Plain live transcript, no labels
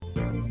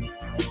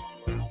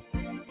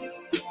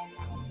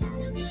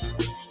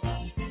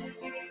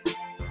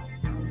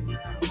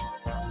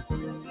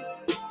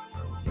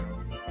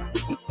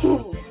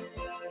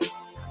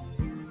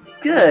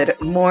Good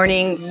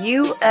morning,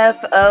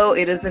 UFO.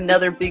 It is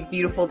another big,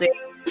 beautiful day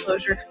of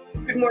disclosure.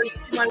 Good morning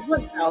to my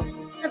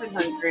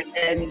 1,700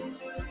 and,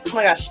 oh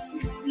my gosh,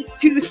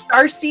 62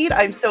 Starseed.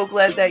 I'm so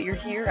glad that you're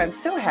here. I'm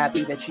so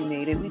happy that you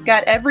made it. We've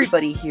got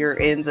everybody here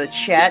in the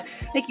chat.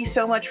 Thank you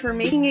so much for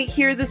making it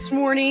here this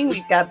morning.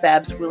 We've got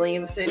Babs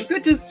Williamson.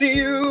 Good to see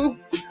you.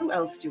 Who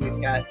else do we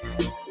got?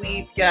 Let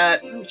me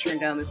turn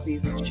down this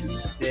music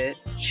just a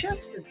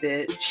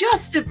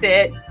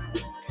bit.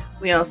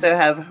 We also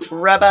have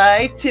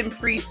Rabbi Tim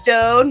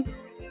Freestone.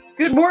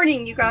 Good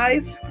morning, you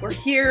guys. We're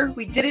here.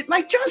 We did it.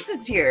 Mike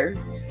Johnson's here.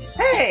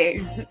 Hey.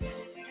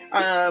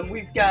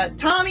 We've got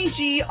Tommy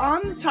G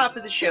on the top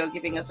of the show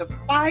giving us a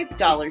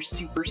 $5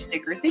 super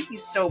sticker. Thank you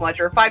so much.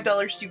 Or a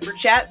 $5 super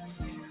chat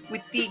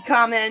with the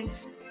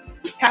comment,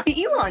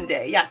 Happy Elon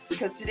Day. Yes,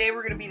 because today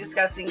we're going to be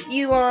discussing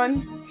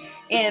Elon.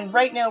 And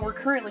right now we're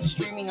currently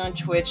streaming on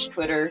Twitch,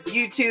 Twitter,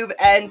 YouTube,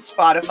 and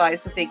Spotify.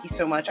 So thank you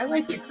so much. I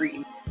like the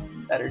green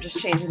better,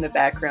 just changing the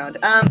background.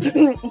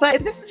 But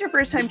if this is your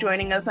first time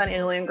joining us on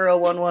Alien Girl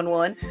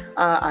 111,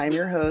 I'm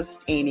your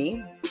host,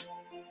 Amy.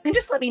 And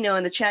just let me know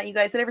in the chat, you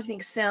guys, that everything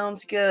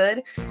sounds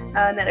good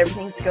and that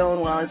everything's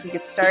going well as we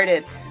get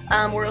started.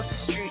 We'll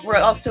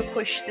also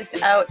push this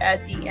out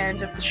at the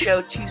end of the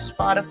show to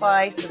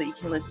Spotify so that you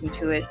can listen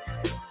to it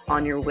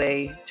on your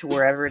way to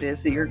wherever it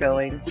is that you're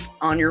going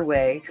on your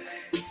way.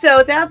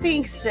 So that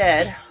being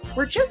said,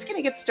 we're just going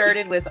to get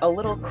started with a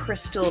little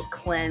crystal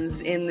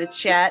cleanse in the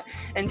chat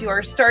and do our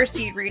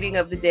starseed reading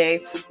of the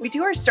day. We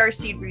do our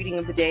starseed reading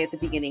of the day at the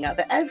beginning of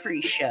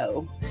every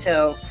show.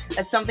 So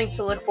that's something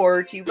to look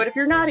forward to. But if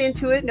you're not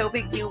into it, no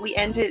big deal. We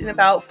end it in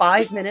about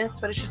 5 minutes,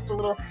 but it's just a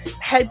little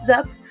heads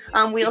up.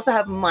 We also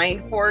have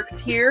Mindforked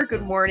here.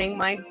 Good morning,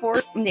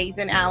 Mindforked.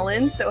 Nathan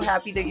Allen. So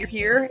happy that you're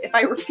here. If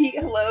I repeat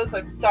hellos,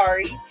 I'm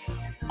sorry.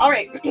 All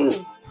right.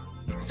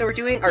 So we're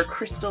doing our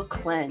crystal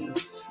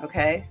cleanse.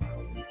 Okay.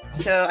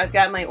 So I've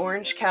got my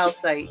orange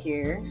calcite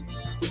here.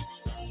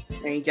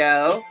 There you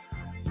go.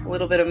 A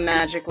little bit of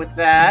magic with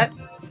that.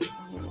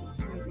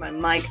 Move my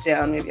mic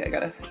down. Maybe I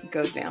gotta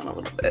go down a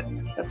little bit.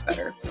 That's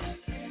better.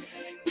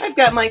 I've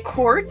got my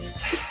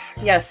quartz.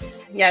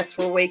 Yes,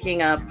 we're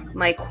waking up.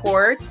 My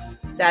quartz.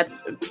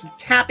 That's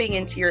tapping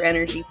into your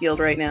energy field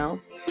right now.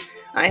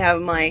 I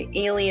have my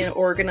alien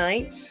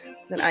organite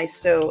that I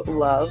so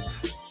love.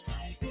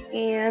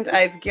 And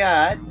I've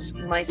got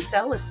my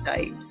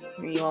celestite.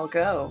 Here you all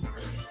go.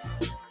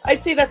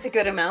 I'd say that's a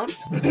good amount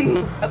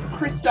of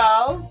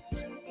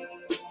crystals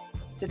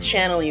to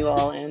channel you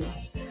all in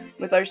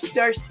with our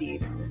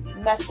starseed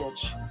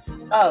message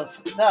of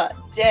the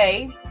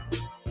day.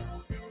 So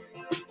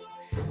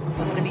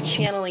I'm going to be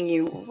channeling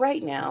you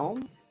right now.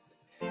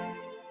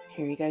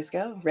 Here you guys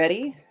go.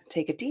 Ready?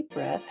 Take a deep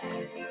breath.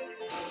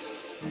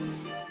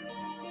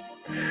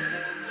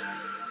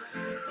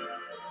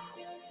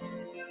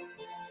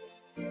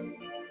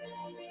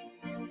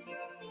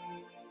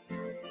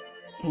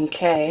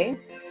 Okay.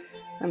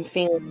 I'm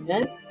feeling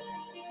it.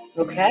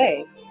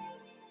 Okay.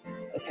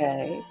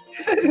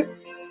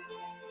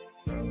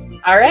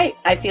 All right.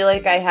 I feel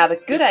like I have a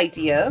good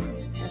idea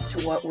as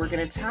to what we're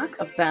going to talk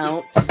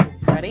about.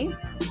 Ready?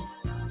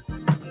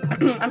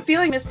 I'm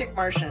feeling Mystic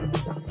Martian.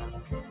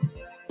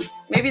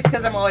 Maybe it's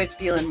because I'm always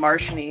feeling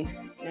Martian-y.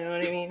 You know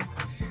what I mean?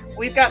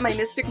 We've got my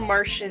Mystic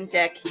Martian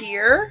deck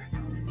here.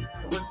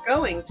 We're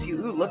going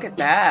to look at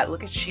that.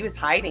 Look at she was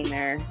hiding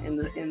there in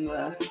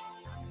the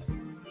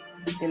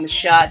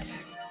shot.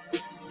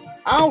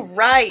 All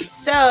right,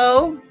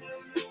 so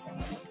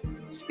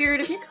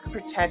Spirit, if you could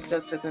protect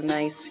us with a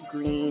nice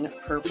green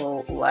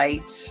purple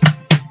light.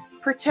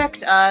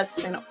 Protect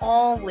us and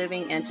all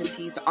living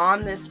entities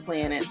on this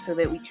planet so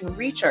that we can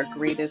reach our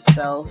greatest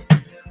self.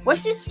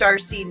 What do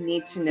Starseed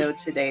need to know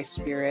today,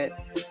 Spirit?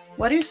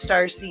 What do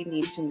Starseed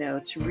need to know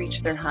to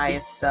reach their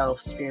highest self,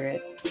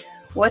 Spirit?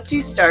 What do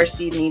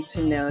Starseed need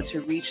to know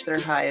to reach their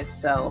highest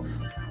self?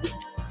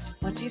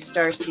 What do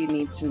Starseed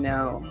need to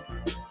know?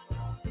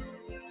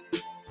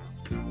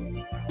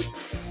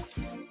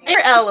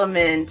 Air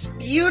element,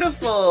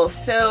 beautiful.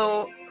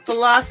 So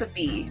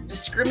philosophy,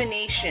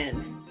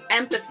 discrimination,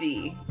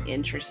 empathy,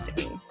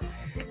 interesting.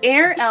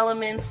 Air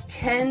elements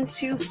tend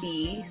to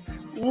be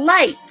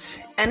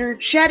light,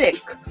 energetic,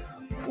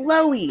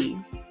 flowy,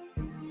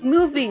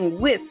 moving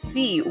with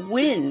the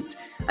wind,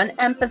 an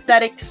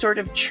empathetic sort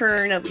of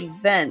churn of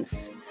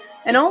events.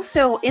 And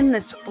also in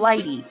this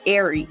flighty,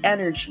 airy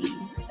energy,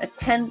 a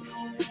tense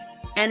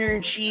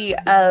energy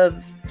of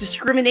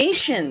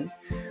discrimination,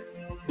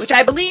 which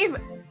I believe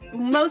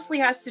mostly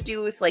has to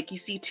do with, like, you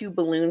see two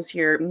balloons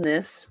here in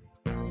this.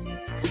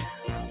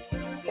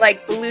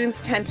 Like,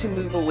 balloons tend to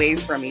move away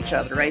from each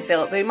other, right? They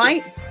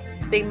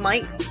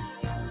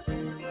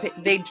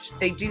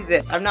do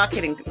this. I'm not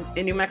kidding.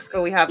 In New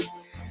Mexico, we have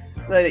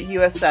the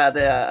U.S.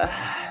 The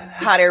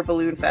Hot Air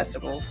Balloon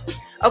Festival.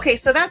 Okay,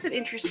 so that's an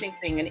interesting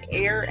thing. An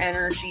air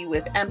energy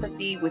with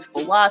empathy, with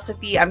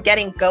philosophy. I'm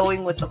getting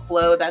going with the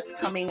flow. That's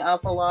coming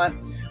up a lot.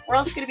 We're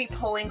also going to be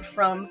pulling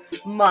from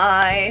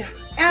my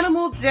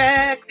animal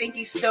deck. Thank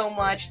you so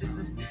much. This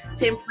is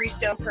Tim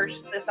Freestone.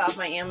 Purchased this off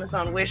my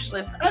Amazon wish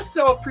list. I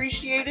so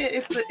appreciate it.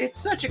 It's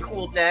such a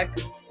cool deck.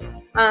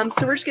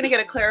 So we're just going to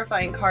get a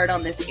clarifying card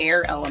on this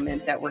air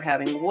element that we're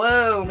having.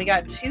 Whoa, we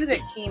got two that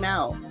came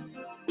out.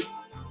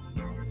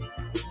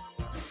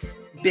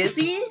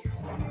 Busy?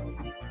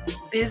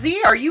 Busy?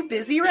 Are you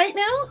busy right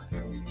now?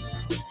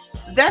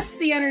 That's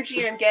the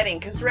energy I'm getting,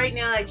 because right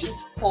now I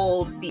just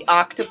pulled the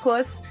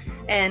octopus,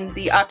 and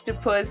the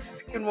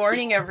octopus, good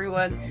morning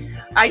everyone.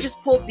 I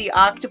just pulled the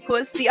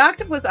octopus. The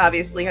octopus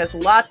obviously has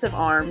lots of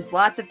arms,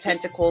 lots of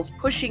tentacles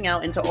pushing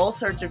out into all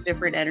sorts of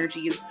different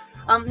energies.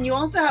 You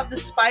also have the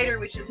spider,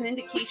 which is an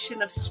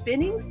indication of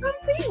spinning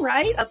something,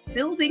 right? Of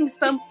building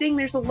something.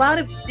 There's a lot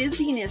of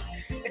busyness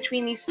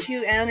between these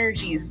two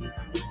energies.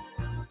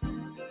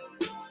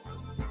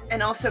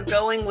 And also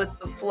going with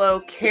the flow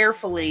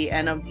carefully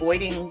and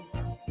avoiding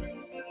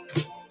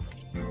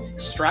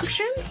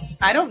destruction?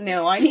 I don't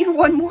know. I need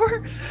one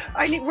more.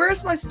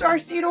 Where's my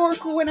Starseed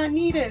Oracle when I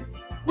need it?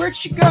 Where'd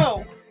she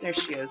go? There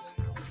she is.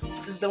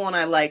 This is the one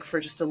I like for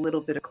just a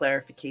little bit of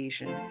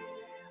clarification.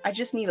 I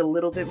just need a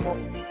little bit more.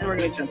 And we're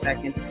going to jump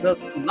back into the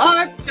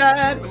live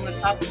chat. I'm going to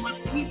talk to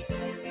my feet.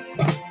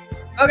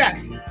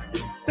 Okay.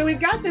 So we've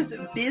got this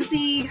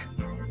busy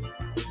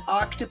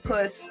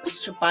octopus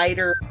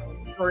spider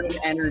sort of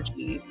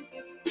energy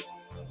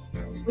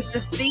with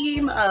the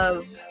theme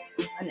of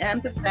an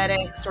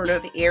empathetic, sort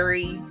of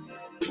airy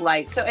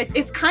light. So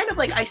it's kind of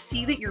like, I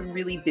see that you're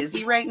really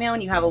busy right now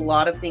and you have a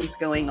lot of things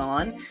going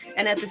on,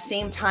 and at the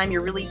same time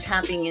you're really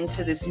tapping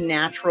into this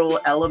natural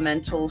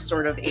elemental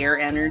sort of air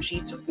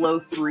energy to flow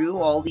through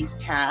all these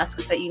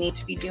tasks that you need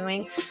to be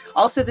doing.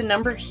 Also, the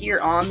number here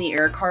on the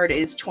air card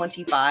is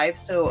 25,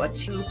 so a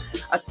 2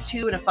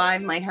 and a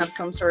 5 might have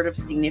some sort of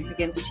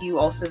significance to you.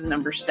 Also the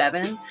number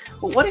 7.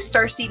 But what does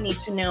Starseed need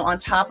to know on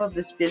top of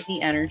this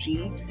busy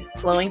energy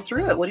flowing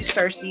through it? What do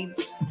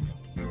Starseeds?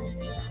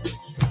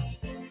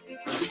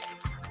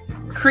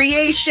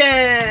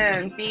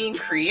 Creation! Being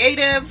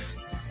creative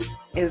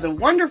is a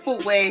wonderful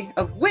way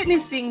of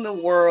witnessing the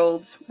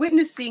world,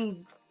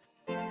 witnessing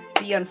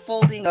the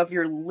unfolding of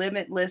your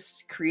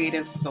limitless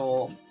creative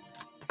soul.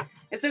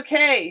 It's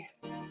okay.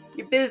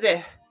 You're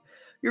busy.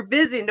 You're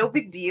busy. No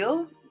big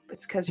deal.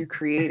 It's because you're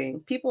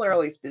creating. People are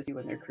always busy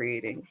when they're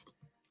creating.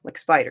 Like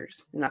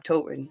spiders in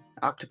October, and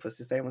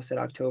octopuses. I almost said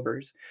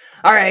Octobers.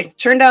 All right.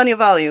 Turn down your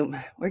volume.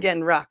 We're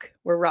getting rock.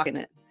 We're rocking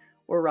it.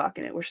 We're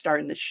rocking it. We're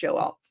starting this show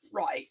off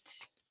right.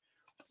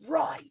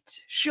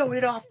 Right. Showing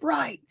it off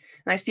right.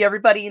 And I see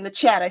everybody in the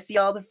chat. I see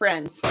all the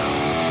friends.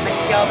 I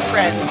see all the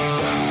friends.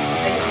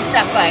 I see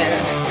Sapphire.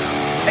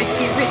 I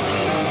see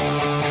Richie.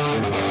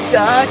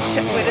 Dutch.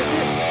 What is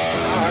it?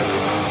 Oh,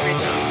 this is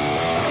Richie's.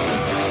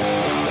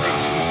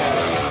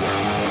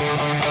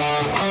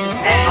 This is his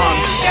song.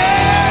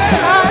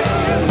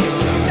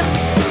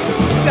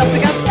 We also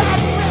got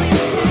Williamson.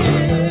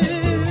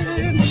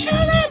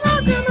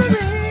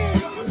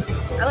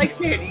 I like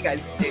staring at you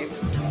guys' names.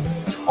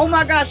 Oh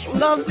my gosh,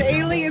 Loves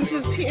Aliens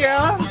is here.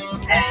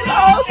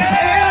 Loves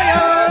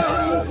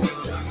Aliens.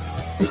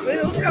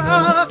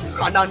 Welcome.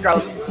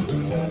 Conundrum.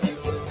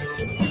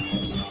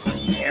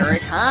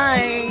 Eric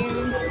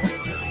Hines.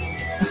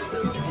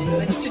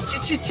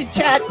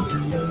 Chat.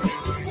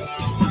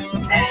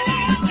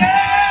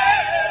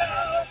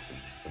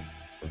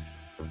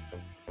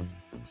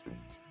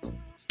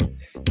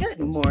 Good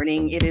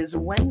morning. It is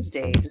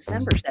Wednesday,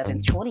 December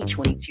 7th,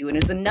 2022, and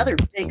it's another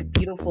big,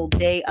 beautiful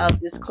day of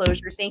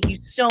disclosure. Thank you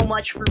so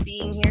much for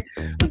being here.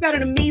 We've got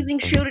an amazing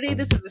show today.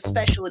 This is a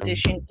special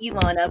edition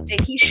ELON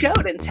update. He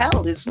showed and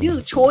told his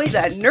new toy,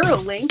 that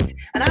NUERALINK,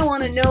 and I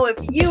want to know if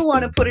you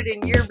want to put it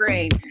in your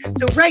brain.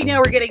 So right now,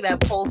 we're getting that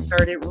poll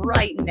started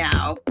right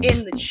now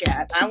in the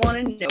chat. I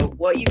want to know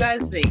what you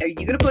guys think. Are you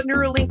going to put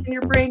NUERALINK in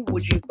your brain?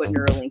 Would you put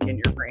NUERALINK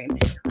in your brain?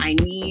 I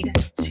need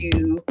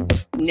to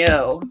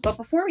know. But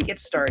before we get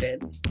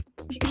started,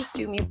 if you could just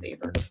do me a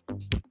favor,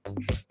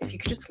 if you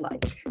could just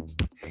like,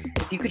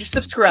 if you could just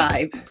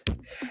subscribe,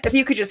 if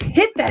you could just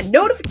hit that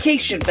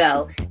notification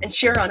bell and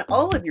share on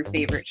all of your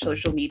favorite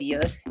social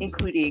media,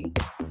 including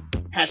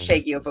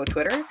hashtag UFO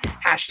Twitter,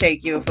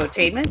 hashtag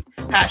UFOtainment,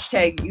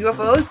 hashtag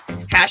UFOs,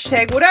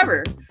 hashtag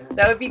whatever.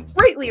 That would be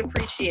greatly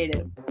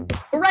appreciated.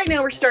 But right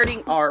now we're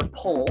starting our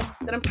poll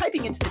that I'm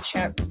typing into the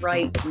chat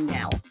right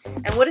now.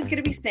 And what it's going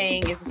to be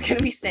saying is, it's going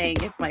to be saying,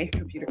 if my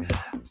computer,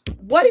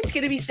 what it's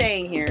going to be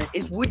saying here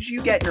is, would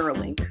you get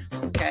NUERALINK?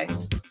 Okay.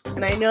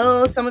 And I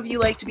know some of you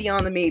like to be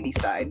on the maybe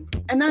side,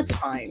 and that's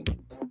fine.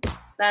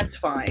 That's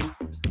fine.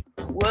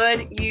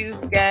 Would you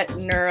get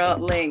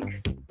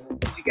NUERALINK?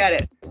 Did you get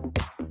it?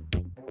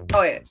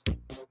 Oh, yeah.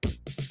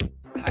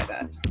 Hide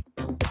that.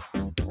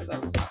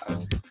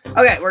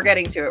 Okay, we're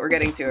getting to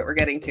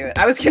it.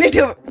 I was going to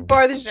do it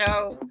before the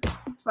show,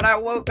 but I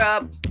woke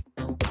up.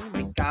 Oh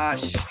my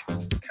gosh.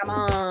 Come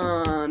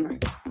on.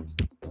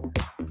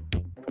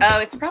 Oh,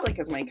 it's probably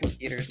because my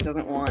computer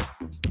doesn't want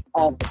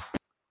all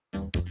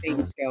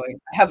things going.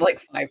 I have like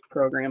 5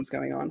 programs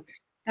going on.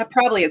 That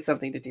probably had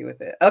something to do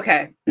with it.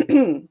 Okay.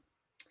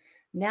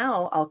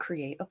 Now I'll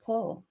create a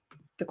poll.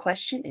 The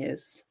question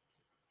is,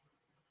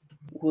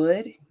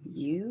 would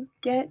you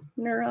get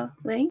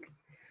NUERALINK?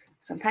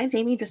 Sometimes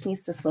Amy just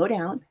needs to slow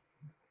down,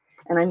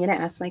 and I'm going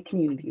to ask my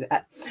community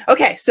that.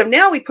 Okay, so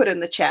now we put in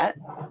the chat.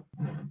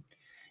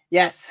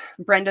 Yes,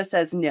 Brenda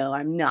says, no,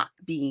 I'm not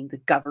being the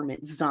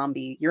government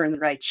zombie. You're in the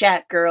right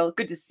chat, girl.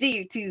 Good to see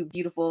you too,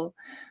 beautiful,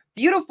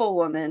 beautiful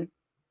woman.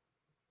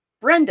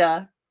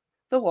 Brenda,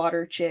 the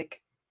water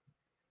chick.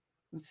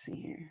 Let's see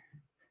here.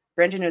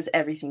 Brenda knows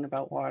everything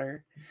about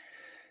water.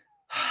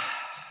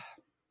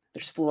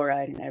 There's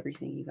fluoride in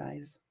everything, you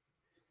guys.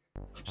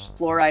 There's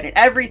fluoride in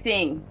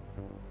everything.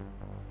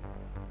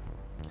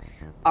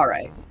 All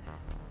right.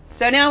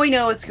 So now we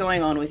know what's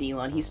going on with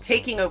Elon. He's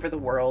taking over the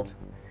world.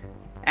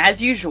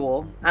 As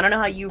usual. I don't know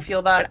how you feel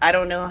about it. I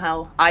don't know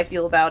how I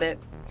feel about it.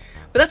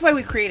 But that's why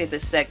we created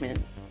this segment.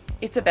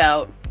 It's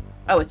about...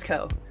 Oh, it's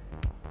Co.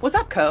 What's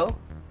up, Co?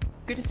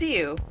 Good to see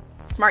you.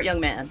 Smart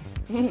young man.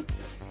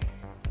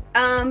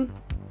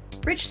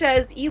 Rich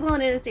says,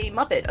 Elon is a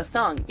Muppet, a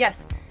song.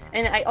 Yes.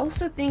 And I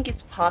also think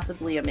it's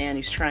possibly a man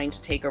who's trying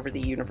to take over the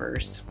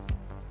universe.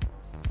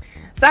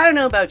 So I don't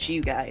know about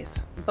you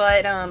guys,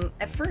 but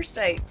at first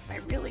I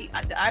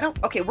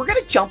don't. Okay, we're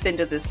gonna jump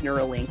into this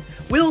NUERALINK.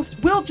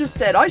 Will just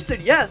said, I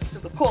said yes to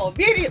the poll.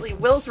 Immediately,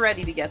 Will's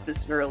ready to get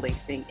this NUERALINK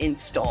thing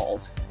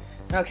installed.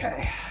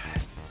 Okay.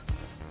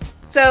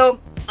 So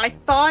I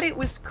thought it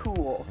was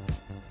cool.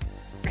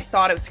 For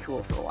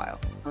a while.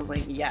 I was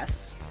like,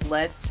 yes,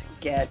 let's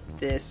get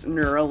this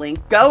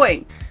NUERALINK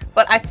going.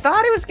 But I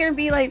thought it was gonna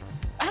be like,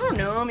 I don't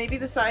know, maybe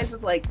the size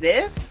of like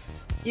this,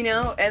 you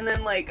know? And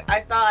then like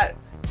I thought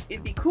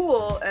it'd be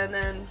cool, and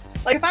then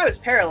like if I was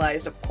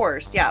paralyzed, of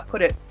course, yeah,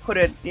 put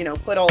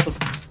all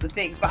the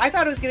things. But I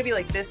thought it was gonna be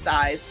like this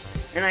size,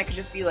 and I could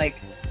just be like,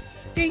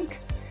 dink,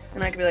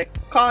 and I could be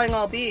like, calling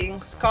all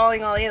beings,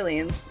 calling all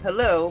aliens,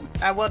 hello,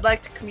 I would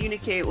like to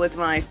communicate with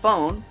my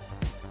phone.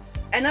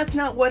 And that's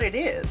not what it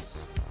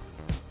is.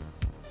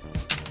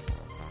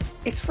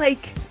 It's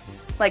like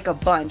a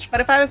bunch,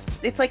 but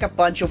it's like a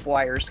bunch of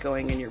wires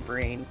going in your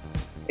brain.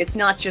 It's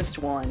not just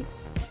one.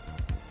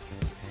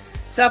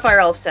 Sapphire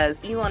Elf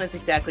says, Elon is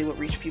exactly what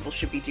rich people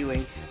should be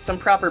doing. Some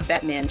proper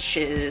Batman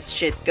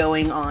shit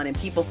going on and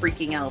people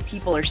freaking out.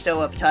 People are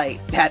so uptight.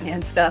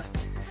 Batman stuff.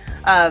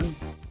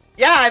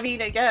 Yeah, I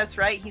mean, I guess,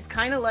 right? He's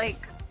kind of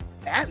like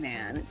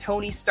Batman.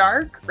 Tony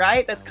Stark,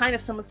 right? That's kind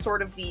of some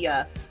sort of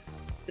the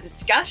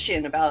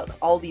discussion about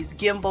all these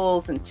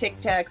gimbals and Tic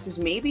Tacs is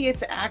maybe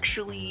it's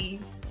actually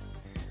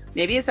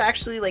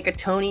like a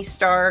Tony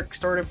Stark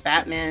sort of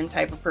Batman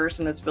type of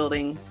person that's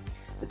building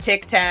the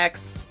Tic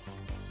Tacs.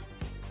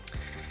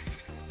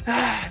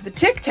 The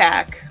Tic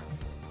Tac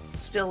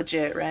still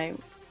legit, right?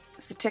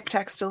 Is the Tic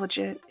Tac still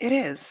legit? It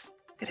is.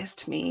 It is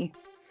to me.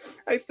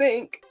 I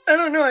think. I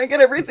don't know. I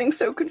get everything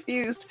so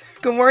confused.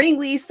 Good morning,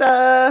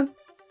 Lisa.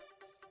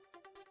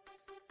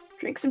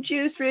 Drink some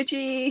juice,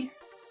 Richie.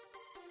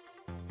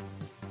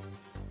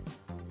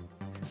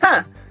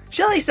 Huh.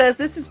 Shelly says,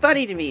 this is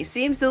funny to me.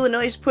 Seems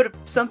Illinois put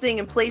something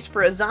in place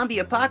for a zombie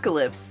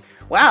apocalypse.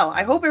 Wow,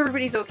 I hope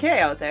everybody's okay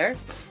out there.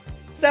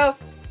 So,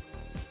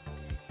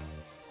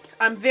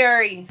 I'm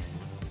very,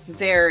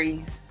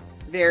 very,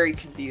 very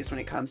confused when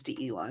it comes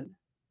to Elon.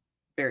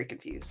 Very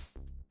confused.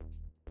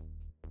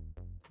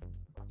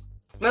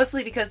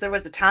 Mostly because there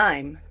was a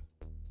time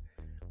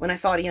when I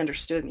thought he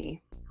understood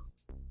me.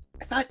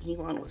 I thought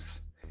Elon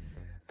was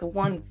the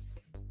one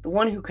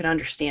who could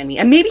understand me.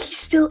 And maybe he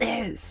still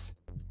is.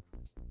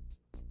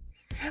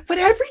 But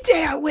every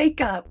day I wake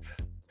up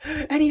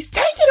and he's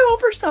taking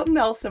over something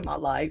else in my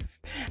life.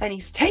 And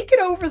he's taking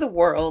over the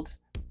world.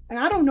 And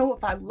I don't know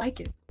if I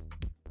like it.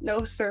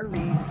 No,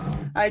 sirree.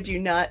 I do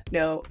not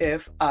know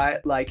if I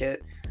like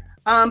it.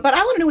 But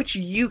I want to know what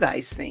you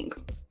guys think.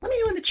 Let me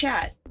know in the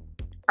chat.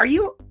 Are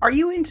you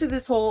into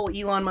this whole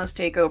Elon Musk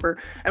takeover?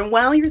 And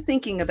while you're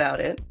thinking about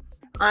it,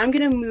 I'm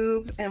going to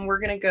move and we're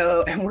going to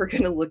go and we're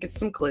going to look at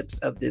some clips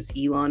of this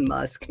Elon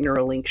Musk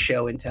NUERALINK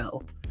show and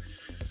tell.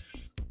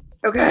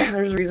 Okay,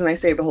 there's a reason I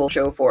saved a whole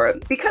show for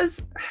it.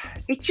 Because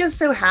it just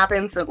so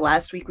happens that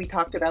last week we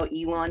talked about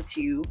Elon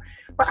too.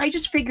 But I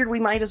just figured we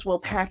might as well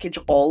package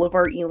all of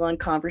our Elon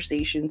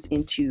conversations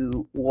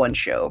into one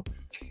show.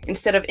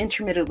 Instead of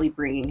intermittently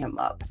bringing him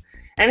up.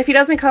 And if he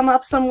doesn't come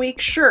up some week,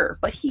 sure.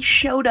 But he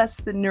showed us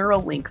the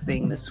NUERALINK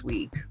thing this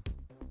week.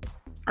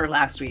 Or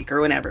last week,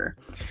 or whenever.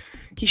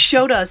 He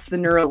showed us the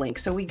NUERALINK,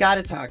 so we got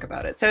to talk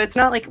about it. So it's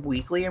not like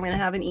weekly I'm going to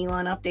have an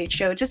Elon update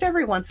show. Just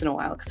every once in a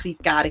while, because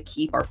we've got to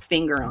keep our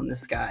finger on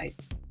this guy.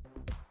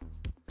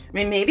 I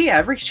mean, maybe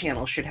every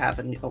channel should have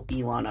an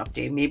Elon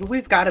update. Maybe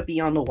we've got to be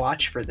on the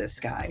watch for this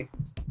guy.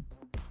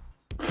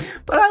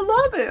 But I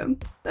love him.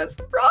 That's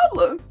the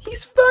problem.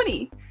 He's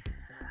funny.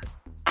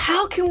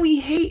 How can we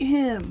hate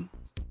him?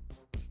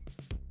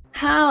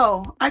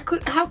 How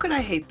could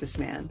I hate this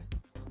man?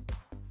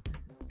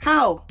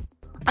 How?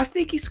 I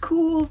think he's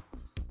cool.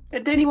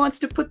 And then he wants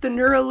to put the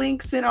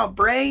NUERALINKs in our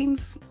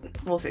brains.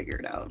 We'll figure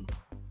it out.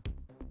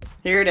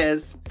 Here it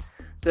is.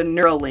 The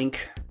NUERALINK.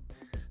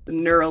 The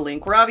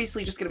NUERALINK. We're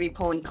obviously just going to be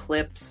pulling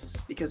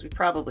clips because we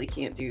probably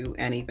can't do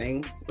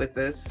anything with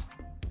this.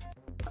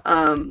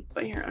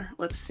 But here,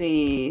 let's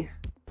see.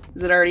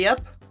 Is it already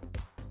up?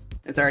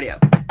 It's already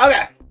up.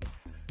 Okay.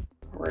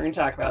 We're going to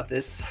talk about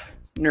this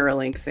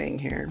NUERALINK thing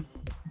here.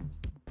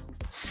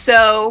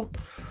 So,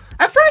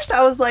 at first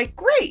I was like,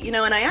 great,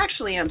 and I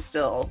actually am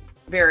still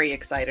very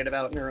excited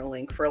about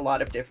NUERALINK for a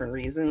lot of different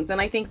reasons. And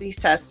I think these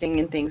testing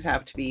and things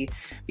have to be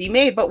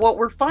made. But what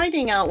we're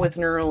finding out with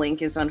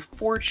NUERALINK is,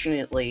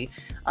 unfortunately,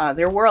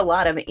 there were a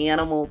lot of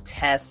animal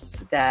tests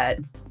that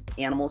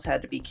animals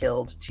had to be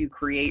killed to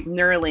create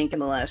NUERALINK in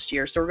the last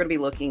year. So we're going to be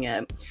looking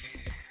at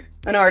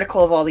an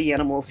article of all the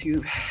animals who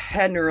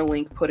had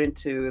NUERALINK put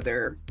into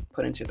their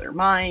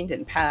mind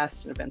and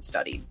passed and have been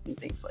studied and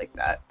things like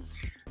that.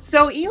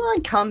 So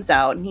Elon comes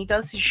out and he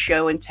does his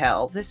show and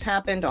tell. This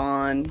happened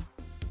on,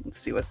 let's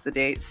see, what's the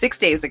date? 6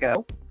 days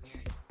ago.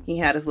 He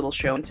had his little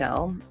show and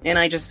tell. And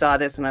I just saw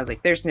this and I was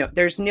like,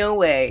 there's no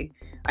way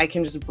I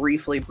can just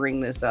briefly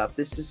bring this up.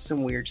 This is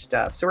some weird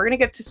stuff. So we're going to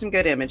get to some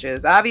good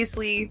images.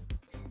 Obviously,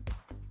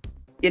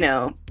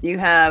 you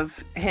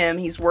have him.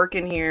 He's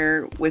working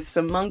here with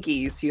some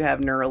monkeys who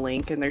have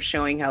NUERALINK, and they're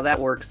showing how that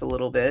works a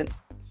little bit.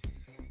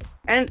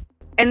 And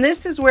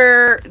this is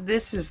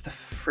the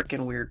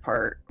freaking weird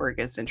part where it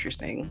gets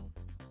interesting.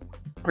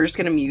 We're just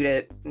going to mute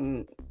it,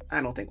 and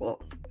I don't think we'll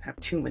have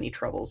too many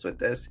troubles with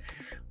this.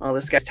 Well,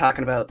 this guy's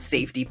talking about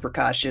safety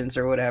precautions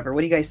or whatever.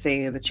 What do you guys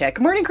say in the chat?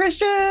 Good morning,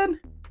 Christian!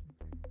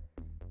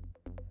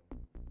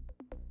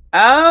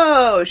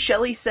 Oh,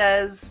 Shelly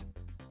says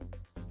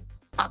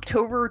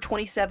October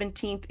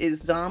 2017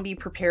 is Zombie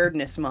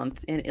Preparedness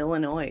Month in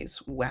Illinois.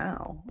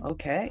 Wow.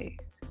 Okay.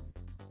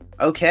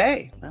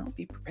 Well,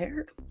 be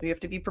prepared. We have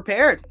to be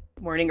prepared.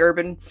 Morning,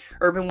 Urban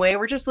Way.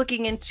 We're just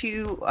looking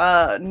into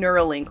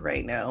NUERALINK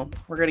right now.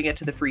 We're going to get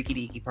to the freaky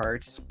deaky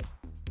parts.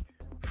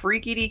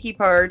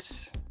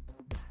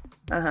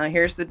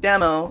 Here's the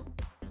demo.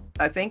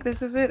 I think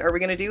this is it. Are we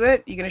going to do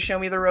it? You going to show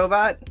me the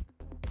robot?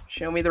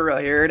 Show me the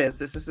robot. Here it is.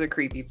 This is the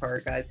creepy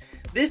part, guys.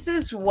 This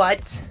is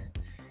what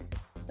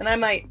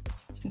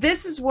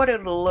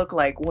it'll look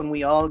like when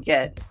we all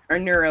get our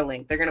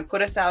NUERALINK. They're going to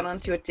put us out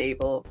onto a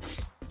table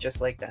just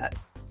like that.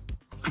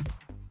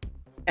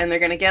 And they're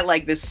going to get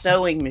like this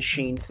sewing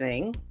machine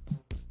thing.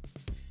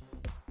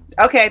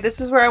 Okay,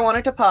 this is where I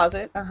wanted to pause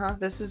it.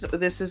 This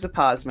is a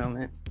pause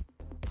moment.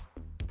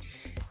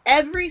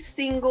 Every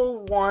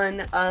single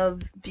one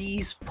of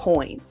these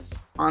points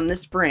on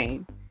this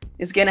brain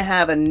is going to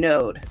have a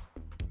node.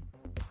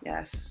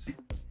 Yes.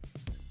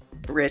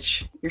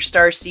 Rich, your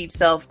starseed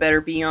self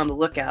better be on the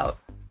lookout.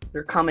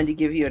 They're coming to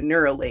give you a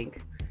NUERALINK.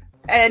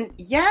 And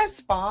yes,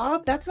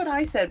 Bob, that's what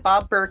I said.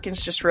 Bob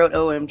Berkins just wrote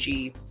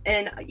OMG.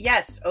 And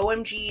yes,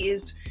 OMG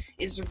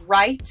is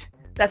right.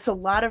 That's a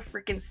lot of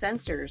freaking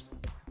sensors.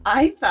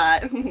 I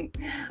thought,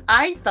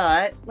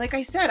 like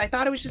I said, I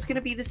thought it was just going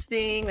to be this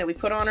thing that we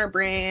put on our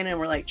brain and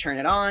we're like, turn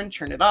it on,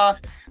 turn it off.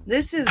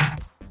 This is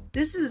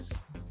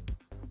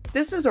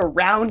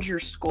around your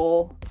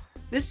skull.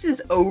 This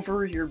is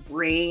over your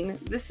brain.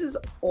 This is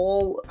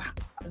all,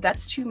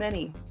 that's too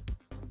many.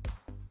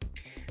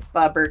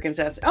 Bob Berkins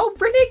asks, oh,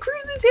 Renee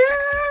Cruz is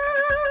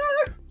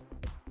here!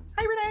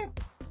 Hi, Renee.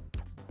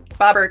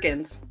 Bob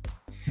Berkins.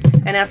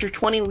 And after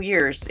 20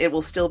 years, it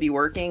will still be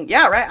working.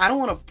 Yeah, right? I don't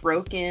want a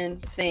broken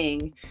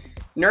thing,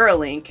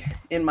 NUERALINK,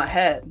 in my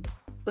head.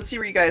 Let's see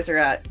where you guys are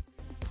at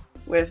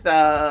with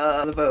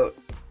the vote.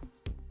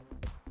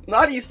 A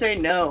lot of you say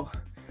no.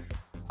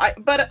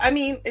 But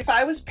if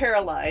I was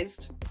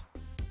paralyzed,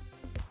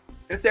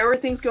 if there were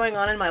things going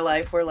on in my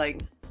life where,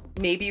 like,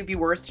 maybe it'd be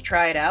worth to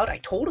try it out, I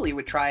totally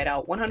would try it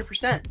out,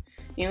 100%.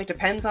 It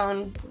depends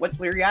on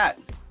where you're at.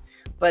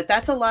 But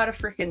that's a lot of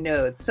freaking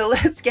nodes. So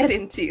let's get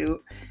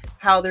into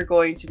how they're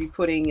going to be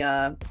putting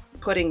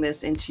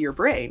this into your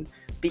brain,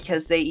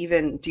 because they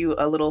even do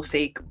a little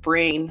fake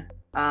brain.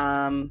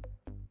 They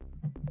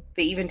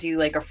even do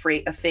like a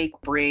fake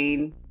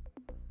brain.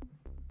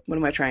 What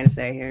am I trying to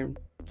say here?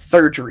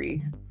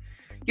 Surgery.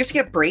 You have to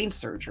get brain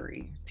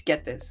surgery to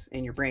get this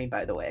in your brain,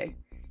 by the way.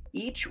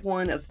 Each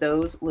one of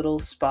those little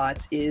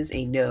spots is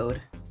a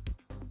node.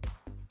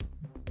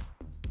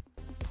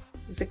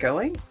 Is it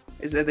going?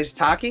 Is it just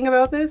talking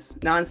about this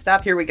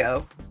nonstop? Here we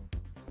go.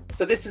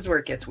 So this is where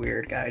it gets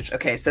weird, guys.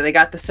 Okay, so they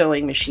got the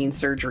sewing machine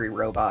surgery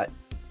robot.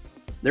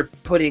 They're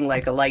putting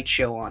like a light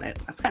show on it.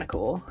 That's kind of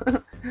cool.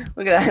 Look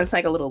at that. It's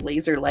like a little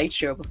laser light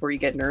show before you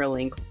get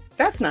NUERALINK.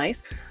 That's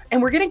nice.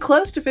 And we're getting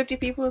close to 50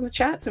 people in the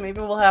chat, so maybe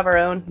we'll have our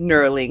own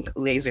NUERALINK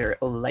laser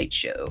light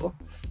show.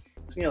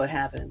 So we know what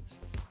happens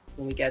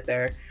when we get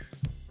there.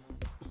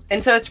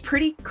 And so it's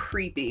pretty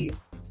creepy.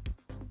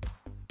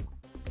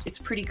 It's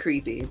pretty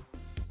creepy.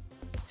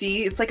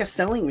 See, it's like a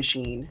sewing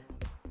machine.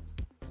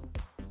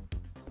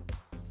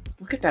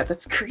 Look at that.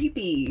 That's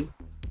creepy.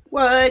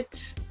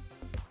 What?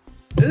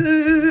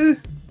 Well,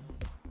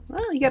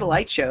 you got a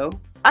light show.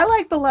 I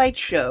like the light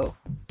show.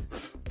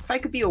 If I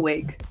could be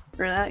awake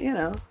for that,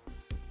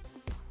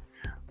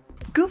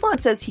 Goofon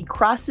says he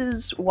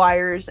crosses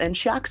wires and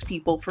shocks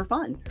people for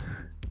fun.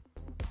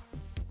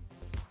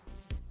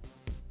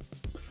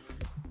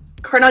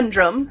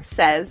 Conundrum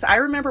says, I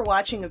remember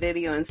watching a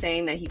video and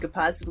saying that he could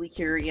possibly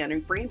cure any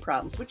brain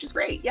problems, which is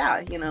great.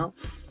 Yeah,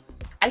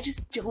 I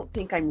just don't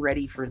think I'm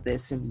ready for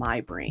this in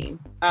my brain.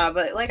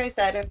 But like I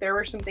said, if there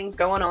were some things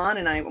going on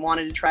and I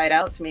wanted to try it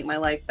out to make my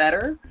life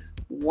better,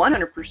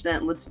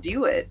 100%, let's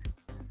do it.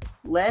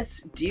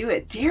 Let's do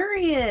it.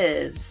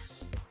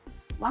 Darius!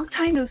 Long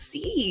time no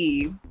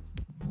see.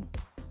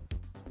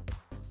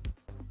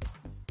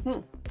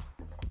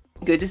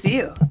 Good to see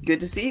you. Good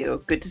to see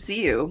you. Good to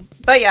see you.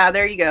 But yeah,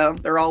 there you go.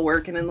 They're all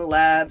working in the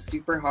lab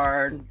super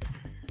hard.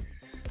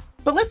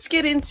 But let's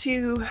get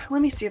into,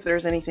 let me see if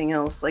there's anything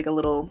else, like a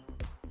little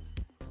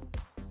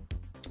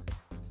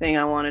thing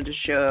I wanted to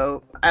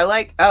show.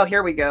 Oh,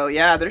 here we go.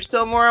 Yeah, there's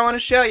still more I want to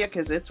show you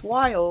because it's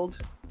wild.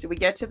 Did we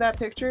get to that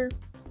picture?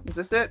 Is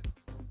this it?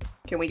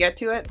 Can we get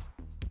to it?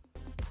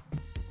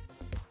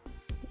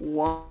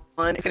 One.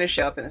 It's going to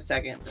show up in a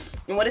second.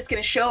 And what it's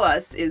going to show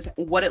us is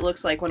what it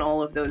looks like when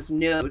all of those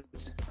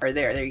nodes are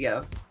there. There you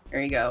go.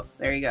 There you go.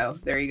 There you go.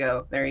 There you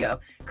go. There you go.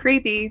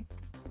 Creepy.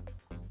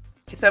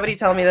 Can somebody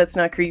tell me that's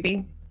not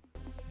creepy?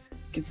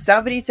 Can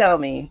somebody tell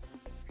me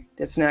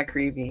that's not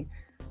creepy?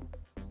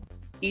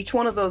 Each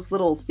one of those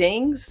little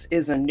things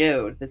is a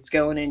node that's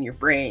going in your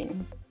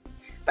brain.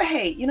 But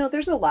hey,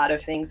 there's a lot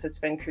of things that's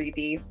been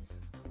creepy.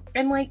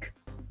 And like,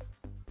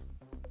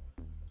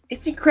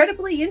 it's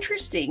incredibly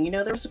interesting.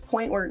 There was a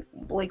point where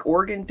like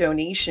organ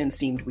donation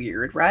seemed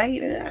weird,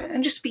 right?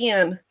 I'm just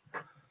being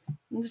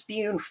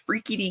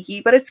freaky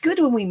deaky, but it's good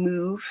when we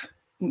move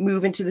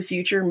into the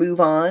future,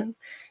 move on,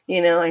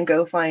 and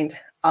go find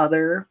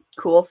other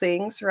cool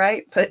things,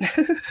 right? But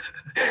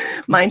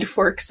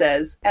Mindfork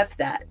says, F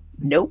that.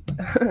 Nope.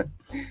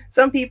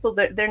 Some people,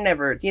 they're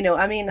never,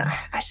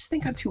 I just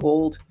think I'm too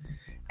old.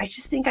 I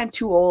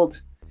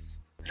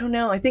don't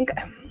know. I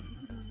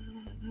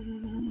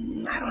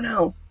don't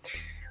know.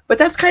 But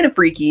that's kind of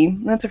freaky.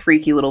 That's a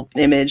freaky little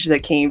image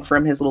that came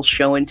from his little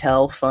show and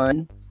tell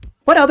fun.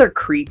 What other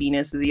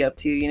creepiness is he up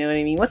to? You know what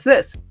I mean? What's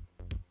this?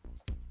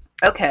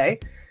 Okay.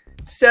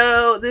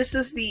 So this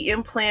is the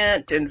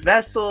implant and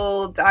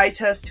vessel dye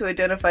test to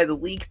identify the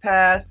leak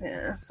path.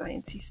 Yeah,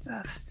 sciencey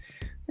stuff.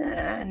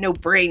 No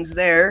brains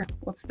there.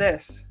 What's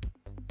this?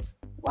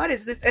 What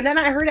is this? And then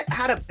I heard it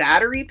had a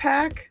battery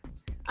pack.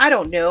 I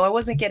don't know. I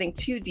wasn't getting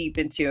too deep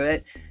into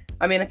it.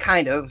 I mean,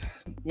 kind of,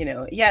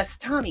 yes,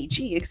 Tommy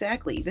G,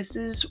 exactly. This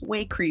is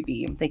way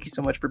creepy. Thank you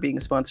so much for being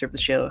a sponsor of the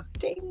show.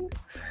 Ding.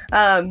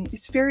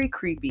 It's very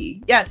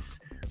creepy.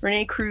 Yes.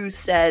 Renee Cruz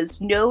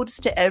says,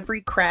 nodes to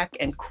every crack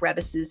and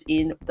crevices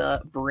in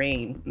the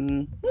brain.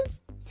 Mm-hmm.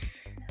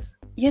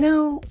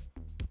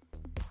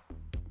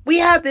 We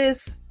had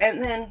this,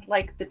 and then,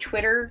 like, the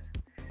Twitter,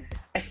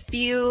 I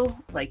feel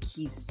like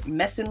he's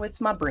messing with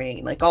my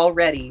brain, like,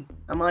 already.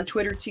 I'm on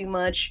Twitter too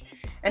much.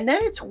 And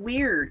then it's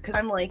weird because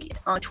I'm like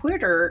on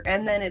Twitter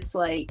and then it's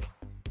like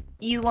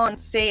Elon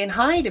saying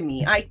hi to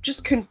me. I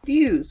just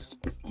confused.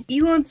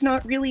 Elon's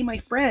not really my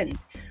friend,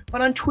 but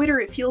on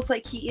Twitter it feels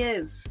like he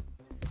is.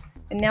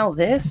 And now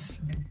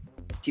this,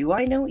 do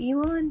I know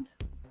Elon?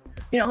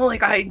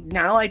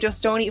 I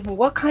just don't even,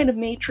 what kind of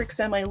matrix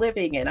am I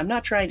living in? I'm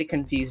not trying to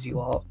confuse you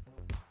all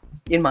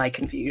in my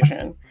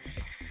confusion.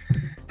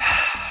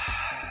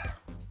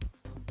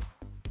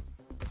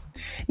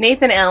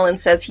 Nathan Allen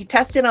says he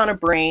tested on a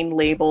brain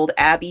labeled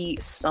Abby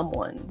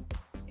someone.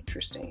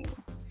 Interesting.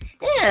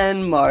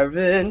 And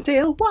Marvin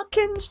Dale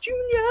Watkins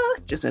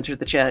Jr. just entered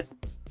the chat.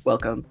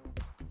 Welcome.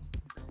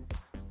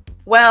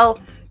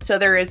 Well, so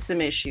there is some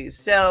issues.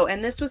 So,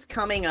 and this was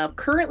coming up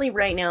currently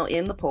right now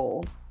in the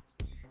poll.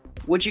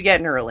 Would you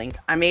get Neuralink?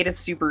 I made it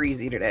super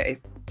easy today.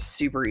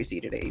 Super easy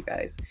today, you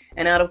guys.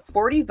 And out of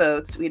 40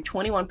 votes, we had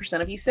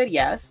 21% of you said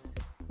yes.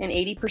 And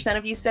 80%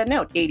 of you said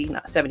no.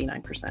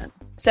 79%.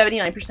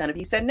 79% of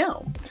you said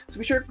no. So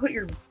be sure to put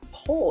your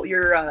poll,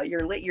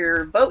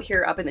 your vote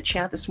here up in the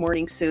chat this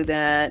morning so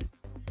that,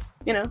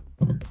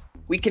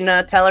 we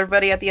can tell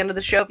everybody at the end of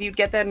the show if you'd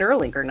get that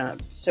Neuralink or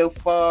not. So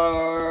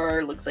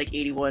far, looks like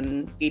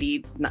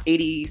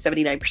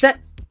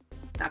 79%.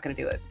 Not going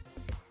to do it.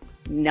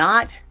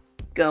 Not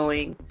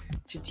going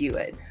to do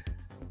it.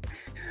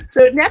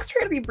 So next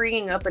we're going to be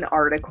bringing up an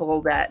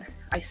article that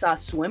I saw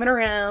swimming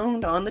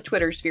around on the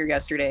Twitter sphere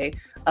yesterday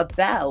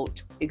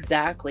about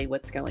exactly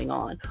what's going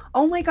on.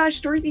 Oh my gosh,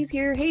 Dorothy's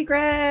here. Hey,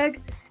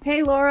 Greg.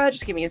 Hey, Laura.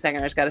 Just give me a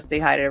second. I just got to say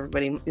hi to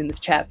everybody in the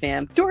chat,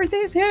 fam.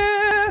 Dorothy's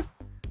here.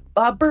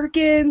 Bob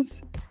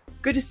Perkins.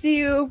 Good to see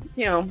you.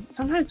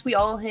 Sometimes we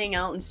all hang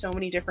out in so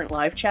many different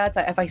live chats.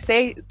 If I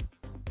say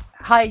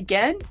hi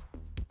again,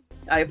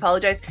 I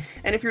apologize.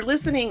 And if you're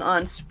listening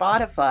on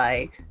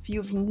Spotify, if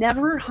you've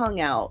never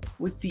hung out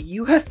with the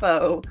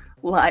UFO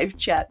live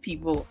chat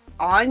people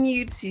on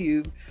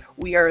YouTube,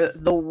 we are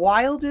the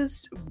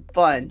wildest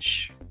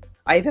bunch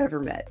I've ever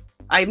met.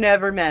 I've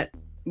never met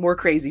more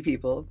crazy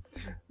people.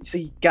 So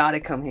you gotta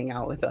come hang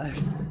out with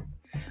us.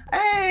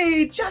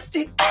 Hey,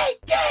 Justin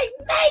A.J.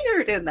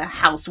 Maynard in the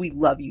house. We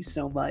love you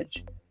so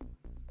much.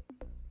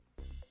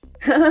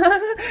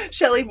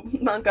 Shelly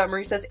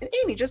Montgomery says,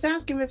 Amy, just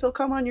ask him if he'll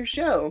come on your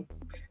show.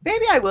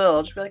 Maybe I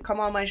will. Just be like, come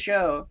on my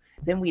show.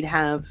 Then we'd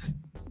have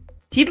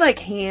He'd like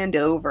hand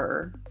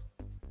over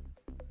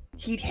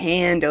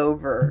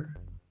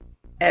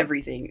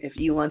everything if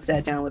Elon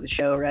sat down with a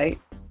show, right?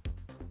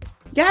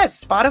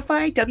 Yes,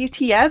 Spotify,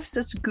 WTF,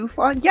 such goof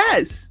on.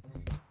 Yes,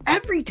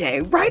 every day,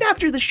 right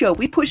after the show,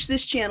 we push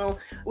this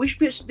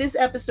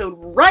episode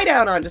right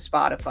out onto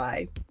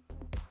Spotify.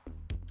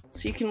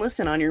 So you can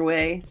listen on your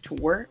way to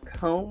work,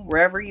 home,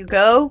 wherever you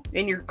go,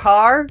 in your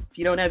car, if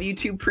you don't have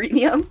YouTube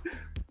Premium.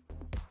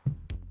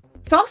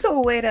 It's also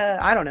a way to,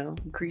 I don't know,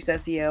 increase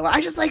SEO. I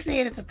just like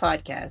saying it's a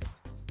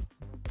podcast.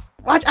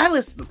 I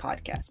listen to the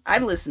podcast.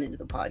 I'm listening to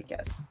the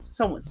podcast.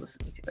 Someone's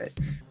listening to it.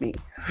 Me.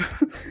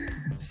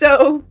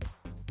 So,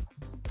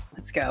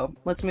 let's go.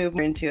 Let's move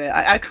more into it.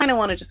 I kind of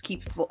want to just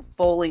keep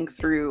looking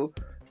through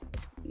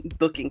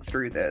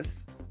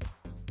this.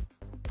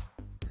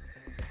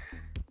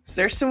 So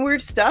there's some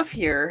weird stuff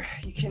here.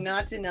 You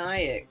cannot deny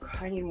it.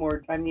 I need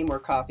more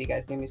coffee,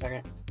 guys. Give me a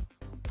second.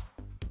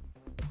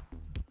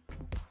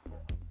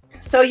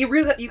 So you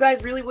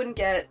guys really wouldn't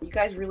get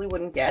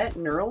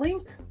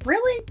Neuralink?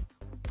 Really?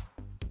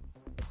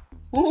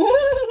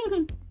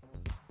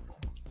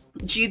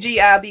 Gigi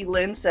Abby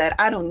Lynn said,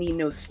 I don't need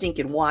no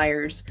stinking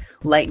wires.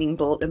 Lightning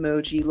bolt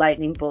emoji,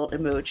 lightning bolt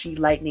emoji,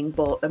 lightning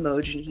bolt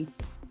emoji.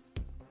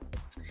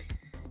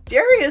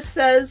 Darius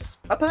says,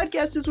 a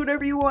podcast is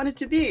whatever you want it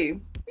to be.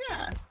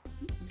 Yeah,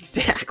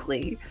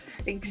 exactly.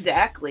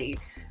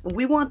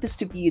 We want this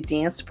to be a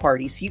dance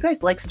party. So you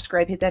guys like,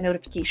 subscribe, hit that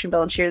notification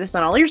bell, and share this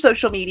on all your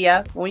social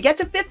media. When we get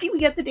to 50, we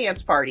get the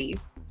dance party.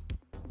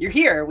 You're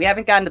here. We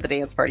haven't gotten to the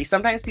dance party.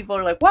 Sometimes people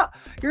are like, well,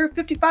 you're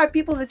 55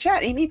 people in the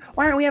chat, Amy.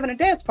 Why aren't we having a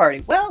dance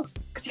party? Well,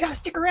 because you got to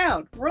stick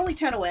around. We're only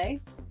 10 away.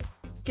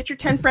 Get your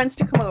 10 friends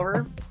to come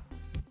over.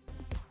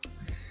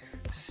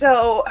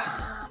 So,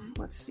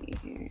 let's see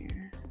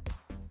here.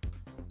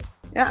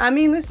 Yeah, I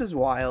mean, this is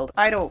wild.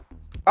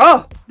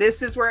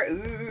 This is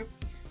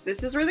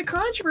where the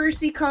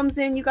controversy comes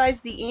in, you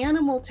guys. The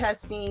animal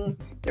testing.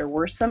 There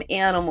were some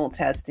animal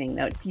testing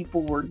that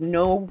people were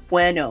no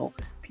bueno.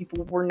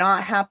 People were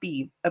not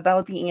happy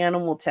about the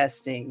animal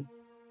testing.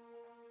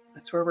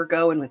 That's where we're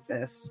going with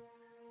this.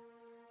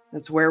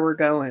 That's where we're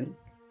going.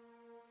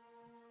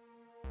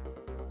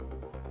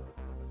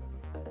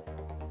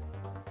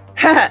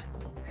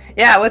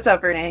 Yeah, what's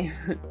up, Renee?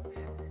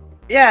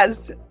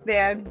 Yes,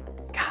 man.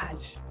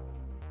 Gosh.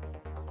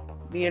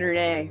 Me and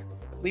Renee.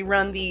 We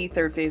run the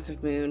third phase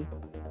of Moon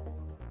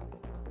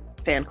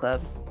fan club.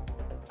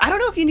 I don't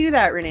know if you knew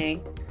that,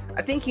 Renee.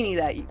 I think you knew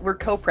that. We're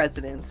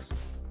co-presidents.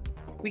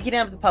 We can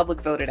have the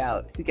public vote it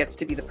out who gets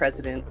to be the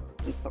president,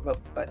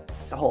 but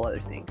it's a whole other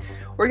thing.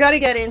 We're going to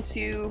get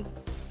into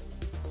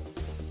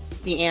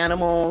the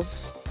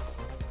animals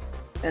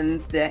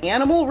and the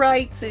animal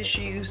rights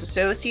issues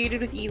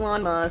associated with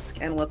Elon Musk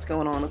and what's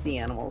going on with the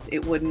animals.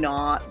 It would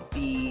not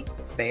be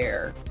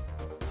fair.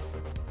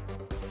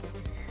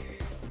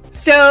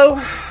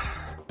 So,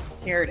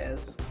 here it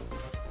is.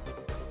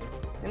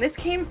 And this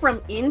came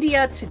from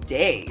India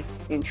Today.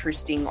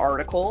 Interesting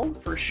article,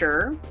 for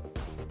sure.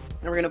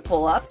 And we're going to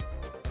pull up.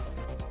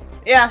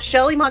 Yeah,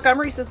 Shelly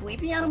Montgomery says,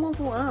 leave the animals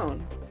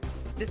alone.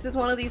 This is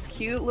one of these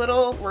cute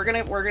little, we're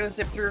gonna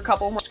zip through a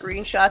couple more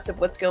screenshots of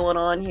what's going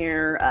on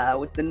here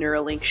with the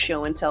Neuralink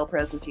show and tell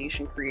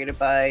presentation created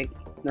by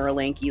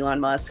Neuralink, Elon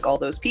Musk, all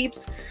those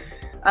peeps.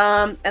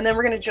 And then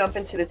we're going to jump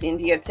into this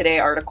India Today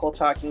article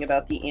talking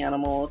about the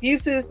animal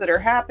abuses that are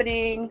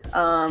happening.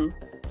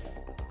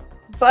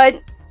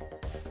 But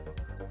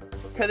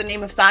for the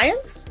name of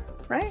science,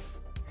 right?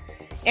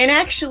 And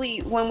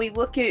actually, when we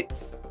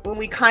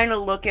kind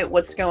of look at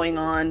what's going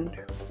on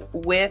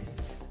with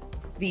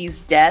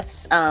these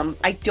deaths,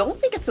 I don't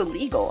think it's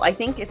illegal. I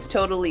think it's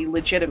totally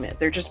legitimate.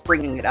 They're just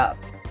bringing it up.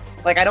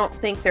 Like, I don't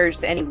think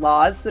there's any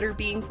laws that are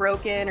being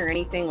broken or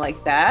anything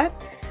like that.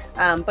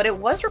 But it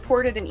was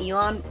reported in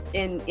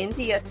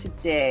India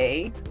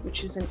Today,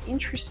 which is an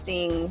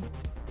interesting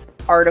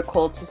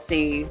article to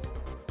see.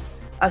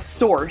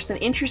 An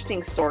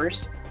interesting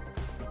source.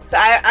 So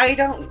I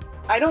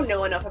don't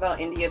know enough about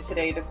India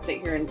Today to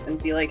sit here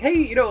and be like,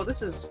 hey,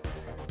 this is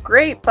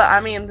great, but I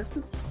mean,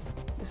 this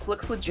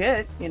looks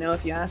legit,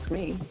 if you ask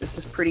me. This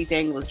is pretty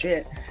dang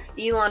legit.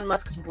 Elon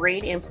Musk's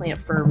brain implant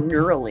firm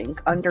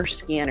Neuralink under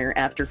scanner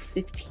after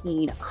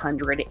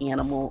 1,500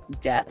 animal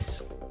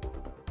deaths.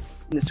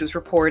 This was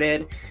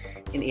reported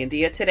in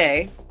India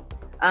Today.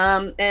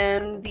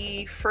 And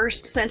the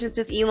first sentence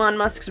is, Elon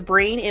Musk's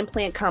brain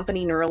implant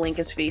company Neuralink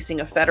is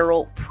facing a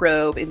federal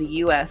probe in the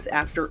U.S.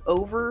 after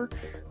over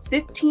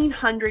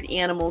 1,500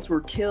 animals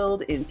were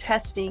killed in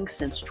testing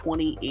since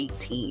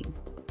 2018.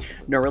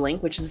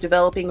 Neuralink, which is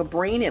developing a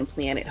brain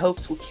implant it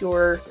hopes will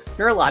cure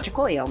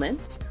neurological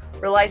ailments,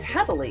 relies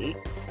heavily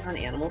on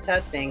animal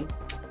testing.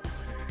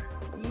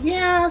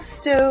 Yeah,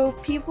 so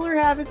people are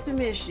having some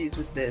issues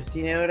with this,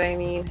 you know what I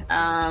mean?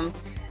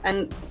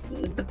 And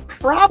the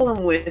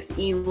problem with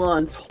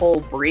Elon's whole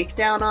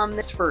breakdown on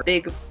this, for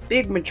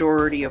big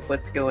majority of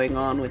what's going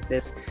on with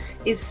this,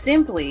 is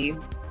simply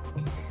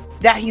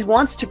that he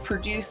wants to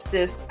produce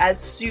this as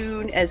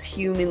soon as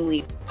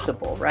humanly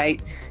possible,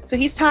 right? So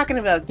he's talking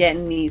about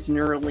getting these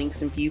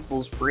Neuralinks in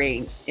people's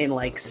brains in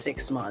like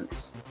 6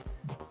 months.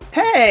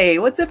 Hey,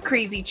 what's up,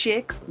 crazy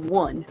chick?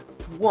 1,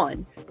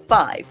 1,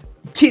 5,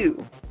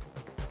 2.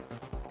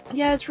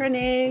 Yes,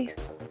 Renee.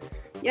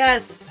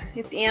 Yes,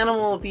 it's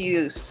animal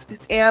abuse.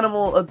 It's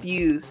animal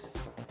abuse.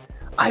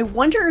 I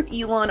wonder if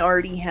Elon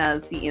already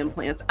has the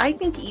implants. I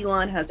think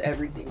Elon has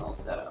everything all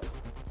set up.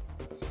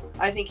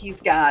 I think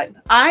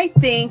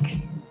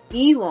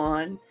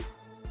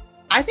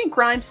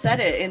Grimes said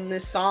it in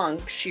this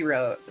song she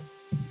wrote.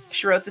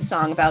 She wrote the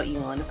song about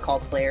Elon. It's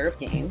called Player of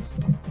Games.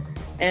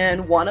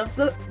 And one of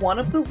the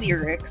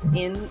lyrics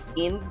in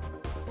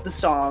the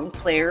song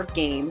Player of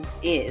Games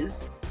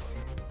is,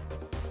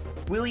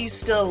 will you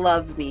still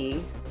love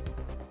me?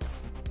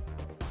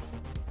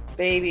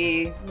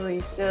 Baby, will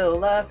you still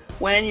love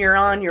when you're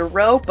on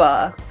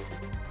Europa?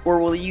 Or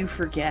will you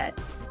forget?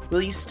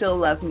 Will you still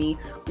love me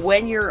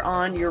when you're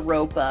on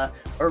Europa?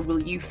 Or will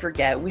you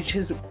forget? Which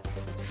has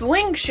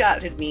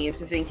slingshotted me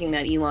into thinking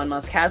that Elon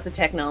Musk has the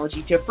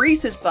technology to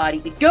freeze his body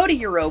to go to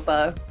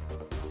Europa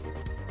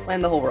when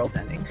the whole world's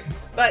ending.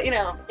 But, you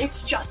know,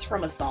 it's just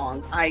from a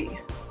song.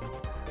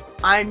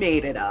 I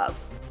made it up.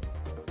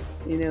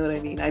 You know what I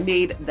mean? I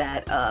made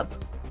that up.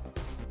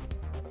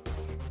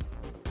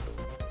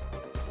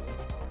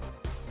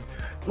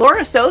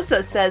 Laura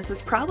Sosa says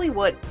that's probably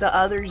what the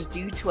others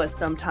do to us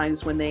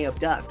sometimes when they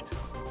abduct.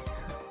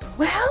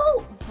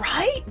 Well,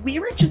 right? We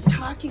were just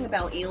talking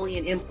about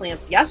alien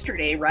implants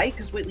yesterday, right?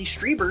 Because Whitley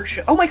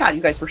Strieber oh my god,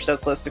 you guys were so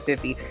close to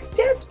 50.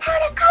 Dance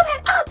party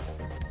coming up!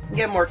 I'm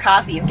getting more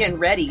coffee. I'm getting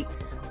ready.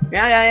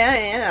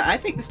 Yeah. I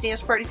think this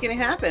dance party's gonna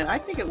happen. I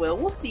think it will.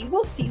 We'll see.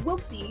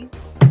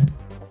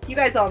 You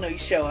guys all know you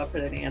show up for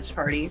the dance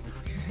party.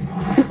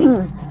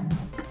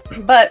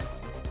 But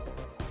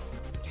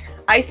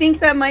I think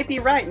that might be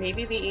right.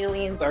 Maybe the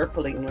aliens are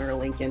putting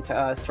Neuralink into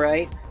us,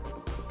 right?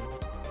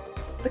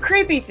 The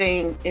creepy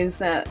thing is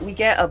that we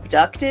get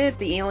abducted.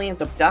 The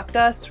aliens abduct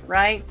us,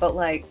 right? But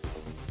like,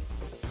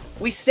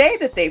 we say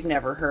that they've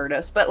never hurt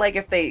us, but like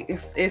if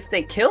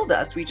they killed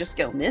us, we just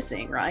go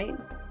missing, right?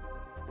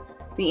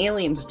 The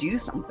aliens do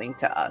something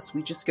to us,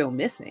 we just go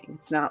missing.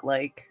 It's not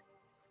like,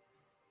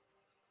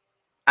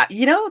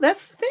 you know,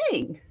 that's the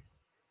thing.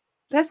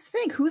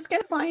 Who's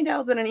gonna find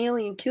out that an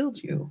alien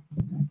killed you?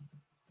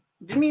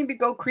 Didn't mean to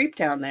go creep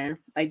down there.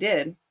 I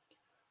did.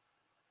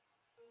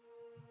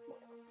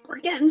 We're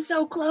getting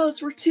so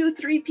close. We're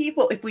 2-3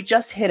 people. If we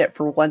just hit it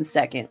for 1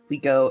 second, we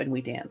go and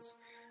we dance.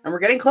 And we're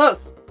getting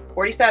close.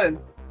 47.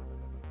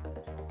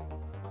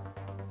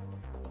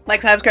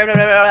 Like, subscribe, blah,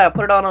 blah, blah, blah.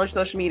 Put it on all your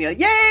social media.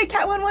 Yay!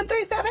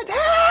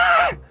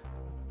 Cat1137.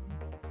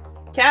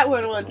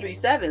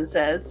 Cat1137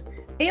 says,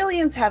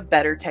 aliens have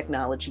better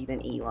technology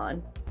than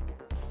Elon.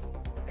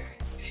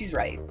 She's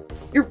right.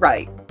 You're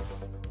right.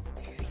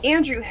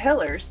 Andrew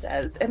Hiller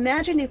says,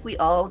 imagine if we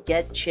all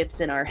get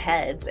chips in our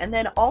heads and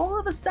then all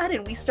of a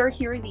sudden we start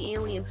hearing the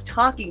aliens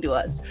talking to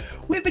us.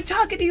 We've been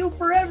talking to you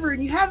forever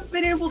and you haven't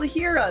been able to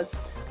hear us.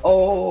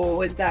 Oh,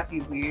 wouldn't that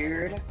be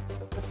weird?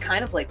 That's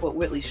kind of like what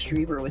Whitley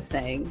Strieber was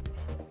saying.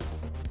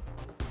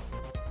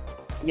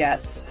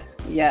 Yes.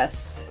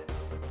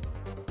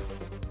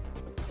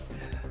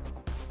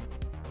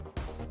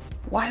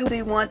 Why would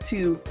they want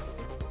to?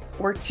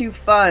 We're too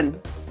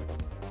fun.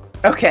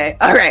 Okay,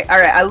 all right.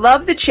 I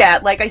love the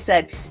chat. Like I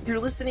said, if you're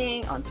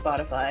listening on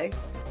Spotify,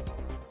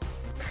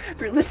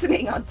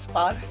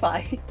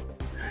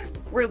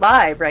 we're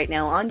live right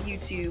now on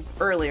YouTube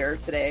earlier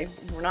today.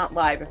 We're not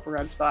live if we're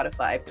on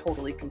Spotify. I've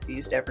totally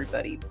confused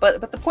everybody.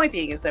 But the point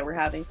being is that we're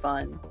having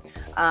fun.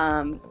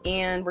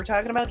 And we're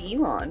talking about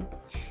Elon.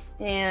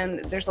 And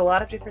there's a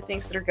lot of different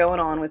things that are going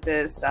on with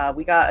this.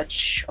 We got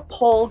a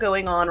poll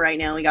going on right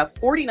now. We got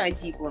 49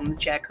 people in the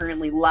chat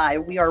currently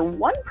live. We are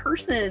one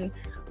person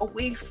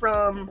away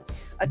from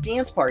a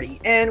dance party,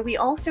 and we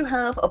also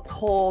have a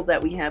poll that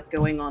we have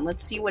going on.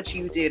 Let's see what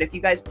you did. If you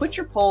guys put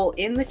your poll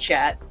in the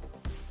chat,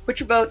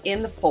 put your vote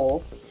in the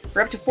poll.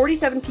 We're up to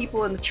 47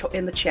 people in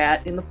the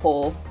chat in the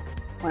poll.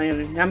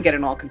 I'm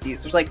getting all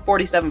confused. There's like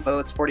 47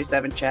 votes,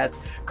 47 chats.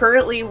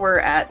 Currently, we're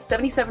at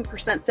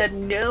 77% said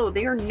no,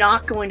 they are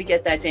not going to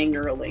get that dang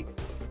Neuralink.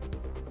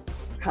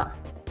 Huh.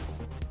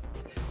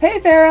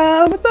 Hey,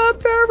 Farrah. What's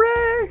up,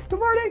 Farrah? Good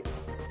morning.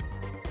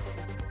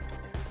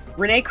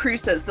 Renee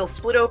Cruz says they'll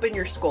split open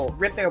your skull,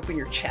 rip open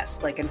your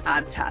chest like an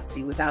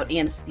autopsy without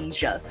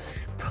anesthesia.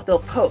 They'll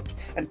poke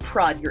and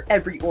prod your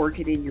every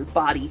organ in your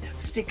body,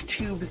 stick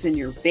tubes in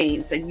your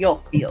veins, and you'll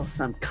feel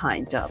some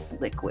kind of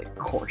liquid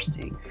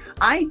coursing.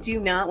 I do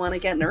not want to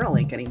get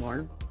Neuralink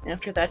anymore.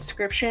 After that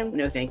description,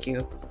 no thank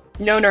you.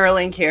 No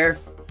Neuralink here.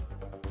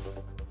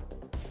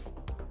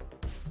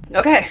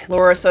 Okay,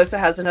 Laura Sosa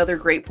has another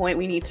great point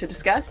we need to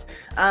discuss.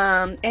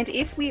 And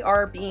if we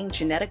are being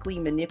genetically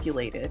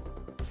manipulated,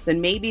 then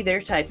maybe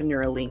their type of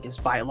Neuralink is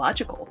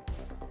biological.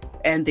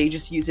 And they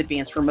just use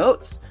advanced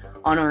remotes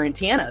on our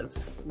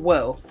antennas.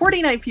 Whoa,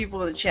 49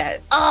 people in the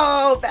chat.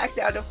 Oh, back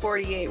down to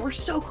 48. We're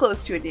so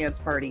close to a dance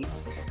party.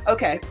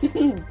 Okay,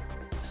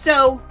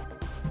 so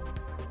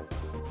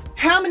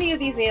how many of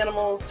these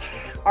animals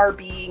are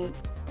being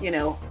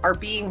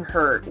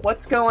hurt?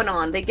 What's going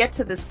on? They get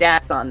to the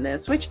stats on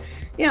this, which,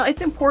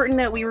 it's important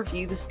that we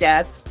review the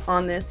stats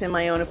on this, in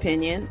my own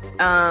opinion.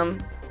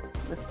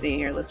 Let's see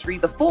here. Let's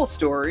read the full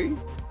story,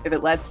 if it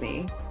lets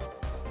me.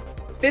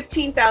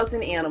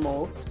 15,000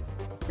 animals.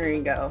 Here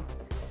you go.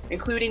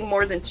 Including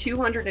more than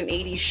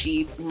 280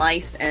 sheep,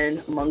 mice,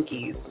 and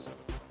monkeys.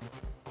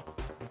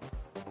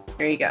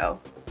 There you go.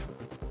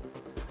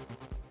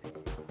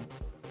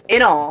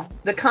 In all,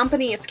 the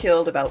company has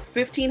killed about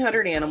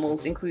 1,500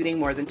 animals, including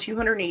more than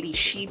 280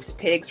 sheep,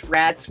 pigs,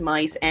 rats,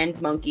 mice, and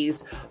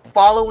monkeys,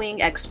 following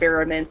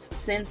experiments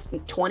since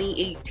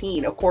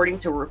 2018, according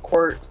to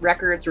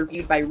records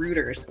reviewed by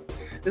Reuters.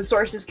 The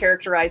sources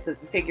characterize the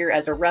figure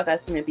as a rough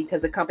estimate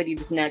because the company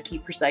does not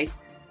keep precise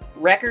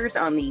records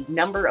on the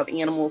number of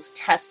animals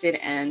tested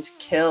and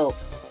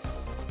killed.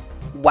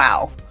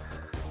 Wow.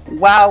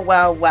 Wow,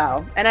 wow,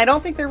 wow. And I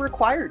don't think they're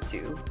required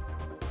to.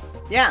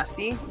 Yeah,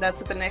 see? That's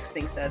what the next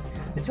thing says.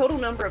 The total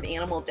number of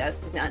animal deaths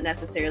does not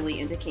necessarily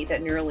indicate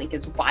that Neuralink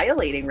is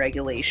violating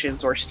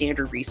regulations or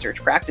standard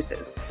research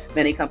practices.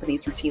 Many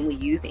companies routinely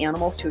use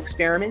animals to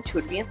experiment to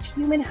advance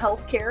human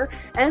health care,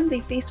 and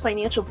they face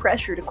financial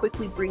pressure to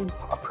quickly bring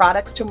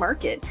products to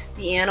market.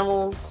 The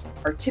animals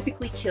are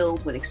typically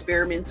killed when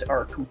experiments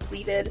are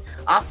completed,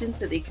 often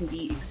so they can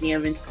be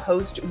examined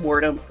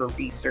post-mortem for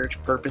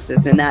research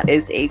purposes. And that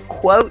is a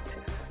quote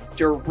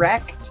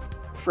direct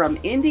from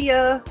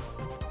India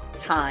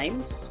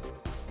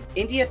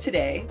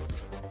Today,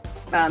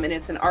 and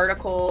it's an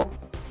article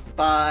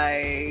by,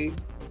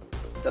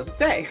 it doesn't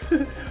say,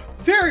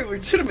 very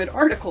legitimate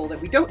article that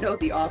we don't know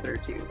the author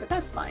to, but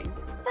that's fine.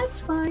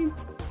 That's fine.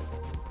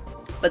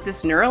 But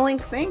this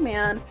Neuralink thing,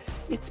 man,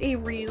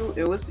 it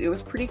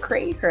was pretty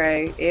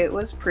cray-cray. It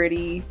was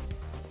pretty,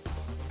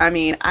 I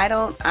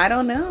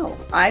don't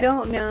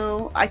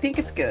know. I think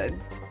it's good,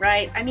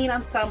 right?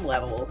 On some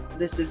level,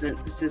 this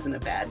isn't a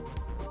bad.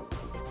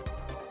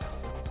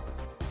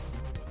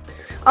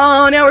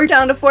 Oh, now we're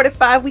down to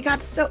 45.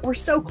 We're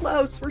so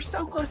close. We're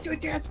so close to a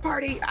dance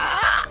party.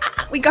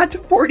 We got to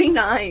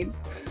 49.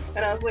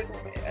 And I was like,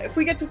 if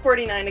we get to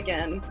 49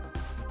 again,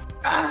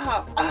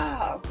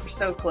 we're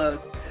so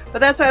close. But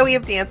that's why we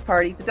have dance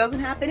parties. It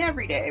doesn't happen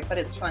every day, but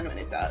it's fun when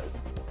it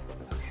does.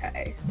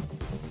 Okay.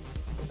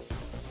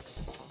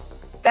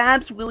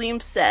 Babs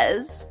Williams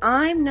says,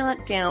 I'm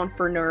not down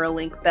for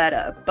Neuralink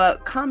beta,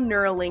 but come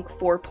Neuralink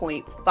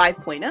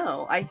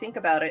 4.5.0, I think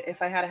about it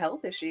if I had a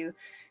health issue.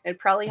 It'd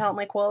probably help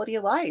my quality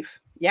of life.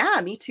 Yeah,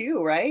 me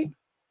too, right?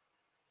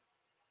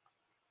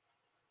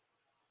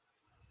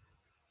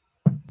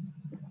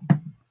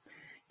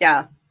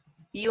 Yeah.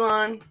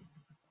 Elon,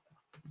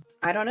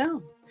 I don't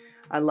know.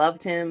 I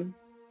loved him.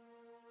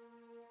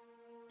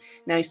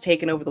 Now he's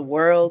taken over the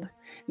world.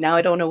 Now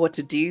I don't know what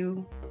to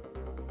do.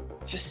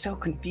 Just so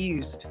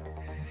confused.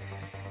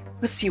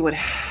 Let's see what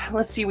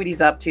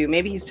he's up to.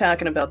 Maybe he's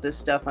talking about this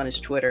stuff on his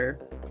Twitter.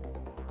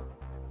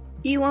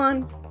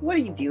 Elon, what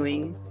are you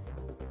doing?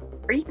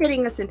 Are you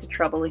getting us into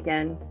trouble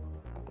again?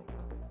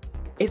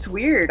 It's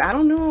weird. I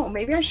don't know.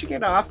 Maybe I should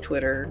get off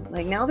Twitter.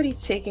 Now that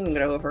he's taking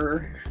it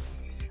over,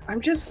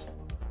 I'm just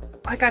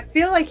I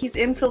feel like he's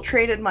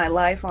infiltrated my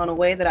life on a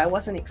way that I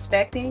wasn't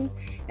expecting,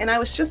 and I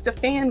was just a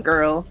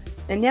fangirl,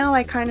 and now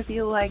I kind of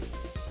feel like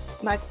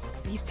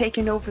he's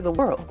taken over the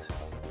world.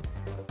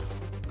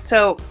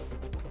 So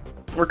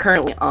we're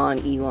currently on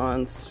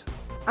Elon's.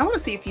 I want to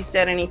see if he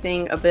said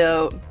anything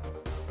about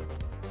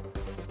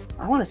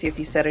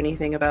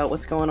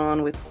what's going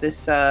on with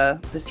this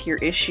here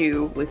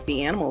issue with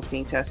the animals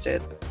being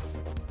tested.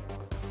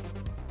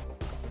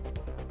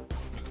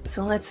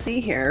 So let's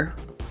see here.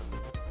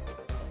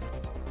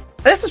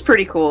 This is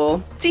pretty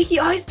cool. See, he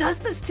always does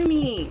this to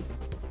me.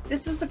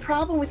 This is the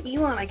problem with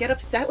Elon. I get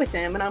upset with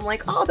him, and I'm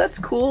like, oh, that's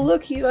cool.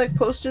 Look, he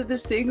posted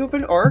this thing of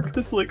an arc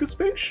that's like a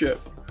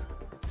spaceship.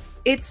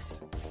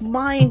 It's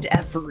mind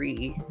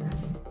effery.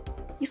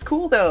 He's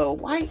cool though.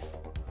 Why?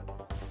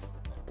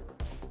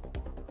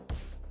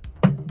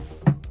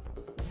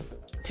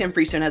 Tim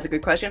Freestone has a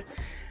good question.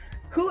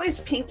 Who is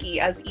Pinky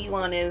as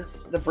Elon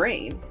is the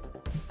brain?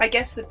 I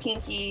guess the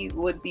Pinky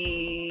would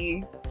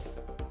be...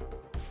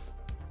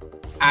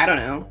 I don't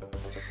know.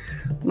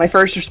 My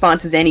first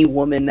response is any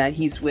woman that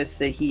he's with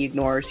that he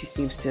ignores. He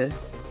seems to...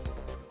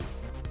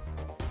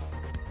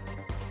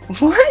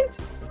 What?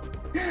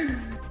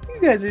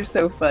 You guys are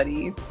so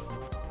funny.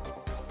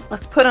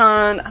 Let's put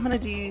on... I'm going to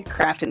do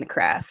Craft in the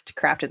Craft.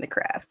 Craft in the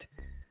Craft.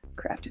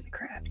 Craft in the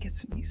Craft. Get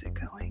some music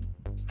going.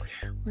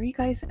 Where are you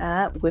guys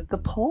at with the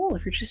poll?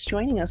 If you're just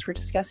joining us, we're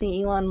discussing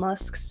Elon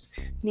Musk's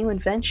new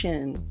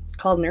invention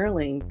called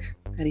Neuralink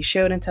that he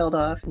showed and told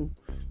off, and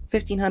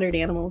 1,500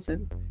 animals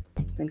have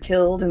been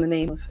killed in the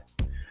name of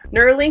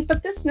Neuralink.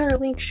 But this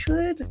Neuralink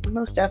should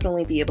most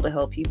definitely be able to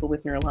help people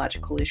with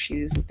neurological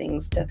issues and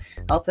things to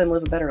help them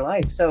live a better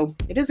life. So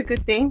it is a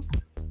good thing,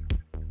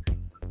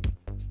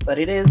 but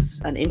it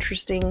is an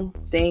interesting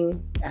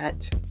thing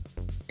at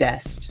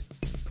best.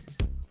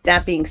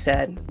 That being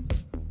said,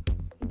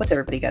 what's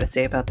everybody got to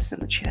say about this in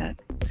the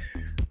chat?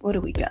 What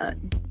do we got?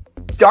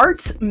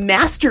 Darts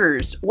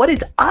Masters. What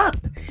is up?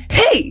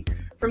 Hey,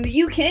 from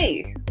the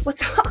UK.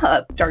 What's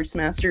up, Darts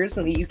Masters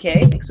in the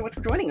UK? Thanks so much for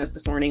joining us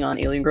this morning on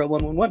Alien Girl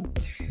 111.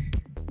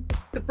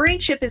 The brain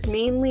chip is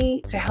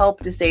mainly to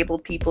help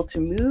disabled people to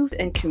move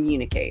and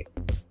communicate,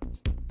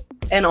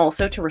 and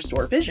also to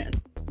restore vision.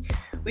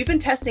 We've been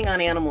testing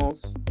on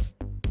animals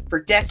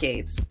for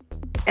decades,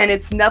 and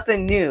it's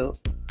nothing new.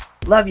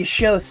 Love your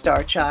show,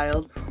 Star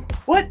Child.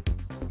 What?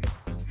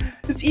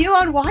 Is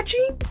Elon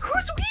watching?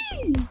 Who's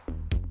we?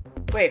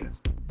 Wait.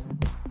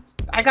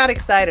 I got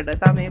excited. I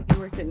thought maybe you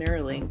worked at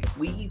NUERALINK.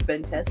 We've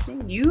been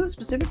testing? You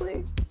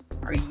specifically?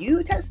 Are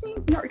you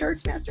testing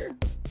Darts Master?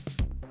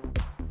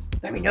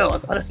 Let me know.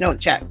 Let us know in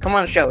the chat. Come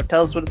on the show.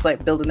 Tell us what it's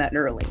like building that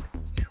NUERALINK.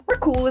 We're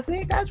cool with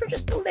it, guys. We're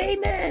just the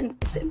laymen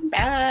sitting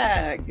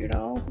back, you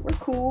know. We're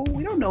cool.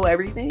 We don't know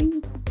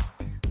everything.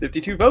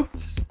 52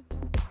 votes.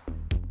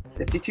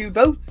 52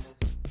 votes.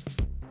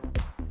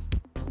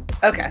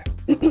 Okay.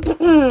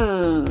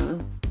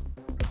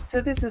 So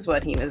this is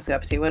what he was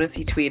up to. What is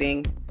he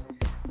tweeting?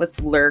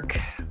 Let's lurk.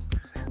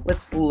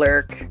 Let's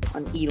lurk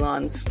on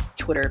Elon's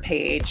Twitter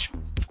page.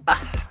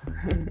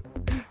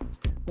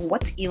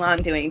 What's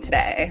Elon doing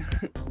today?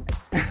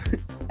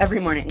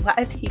 Every morning. What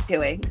is he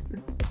doing?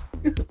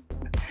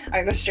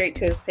 I go straight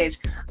to his page.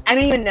 I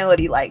don't even know what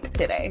he liked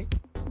today.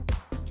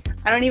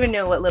 I don't even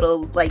know what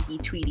little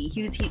likey tweety.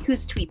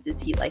 Whose tweets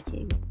is he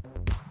liking?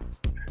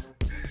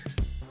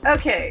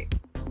 Okay.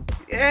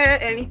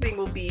 Anything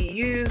will be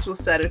used. We'll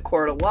set a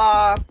court of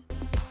law.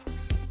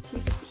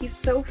 He's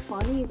so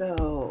funny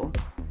though.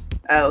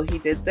 Oh, he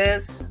did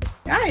this.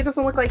 Yeah, it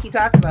doesn't look like he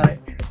talked about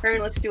it. All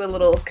right, let's do a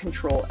little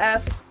Control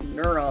F.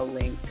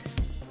 NUERALINK.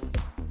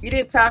 You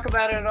didn't talk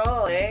about it at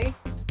all, eh?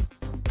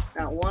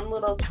 Not one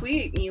little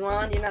tweet,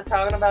 Elon. You're not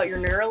talking about your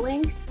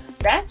NUERALINK?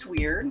 That's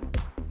weird.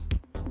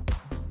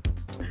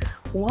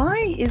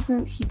 Why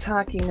isn't he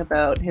talking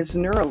about his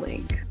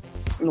NUERALINK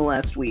in the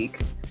last week?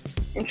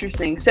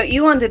 Interesting. So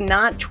Elon did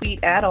not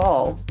tweet at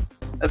all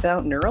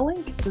about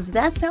NUERALINK? Does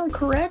that sound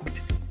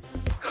correct?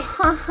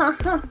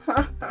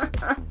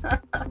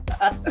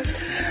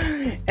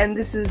 And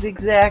this is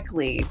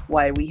exactly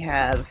why we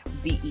have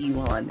the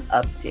Elon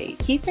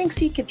update. He thinks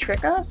he could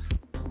trick us?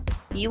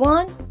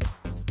 Elon?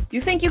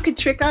 You think you could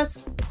trick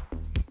us?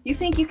 You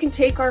think you can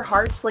take our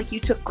hearts like you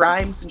took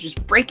Grimes and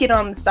just break it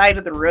on the side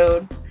of the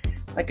road?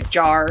 Like a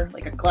jar,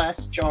 like a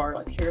glass jar.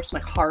 Like, here's my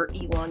heart,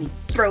 Elon. You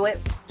throw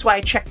it. That's why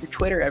I check your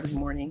Twitter every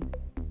morning.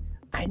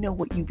 I know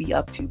what you be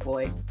up to,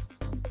 boy.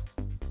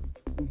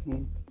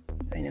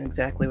 I know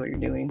exactly what you're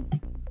doing.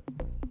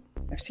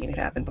 I've seen it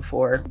happen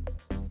before.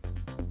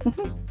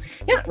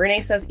 Yeah,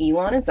 Renee says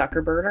Elon and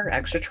Zuckerberg are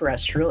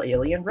extraterrestrial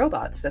alien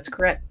robots. That's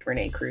correct,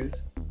 Renee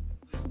Cruz.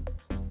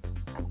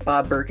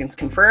 Bob Berkins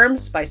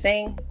confirms by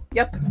saying,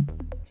 yep.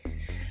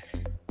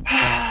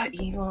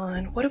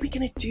 Elon, what are we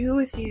gonna do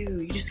with you?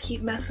 You just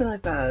keep messing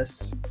with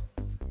us.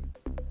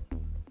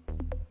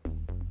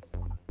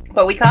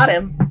 But we caught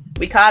him.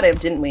 We caught him,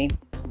 didn't we?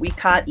 We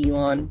caught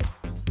Elon.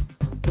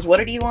 Because what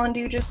did Elon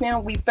do just now?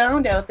 We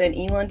found out that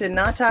Elon did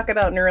not talk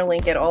about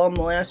NUERALINK at all in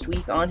the last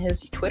week on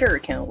his Twitter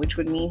account, which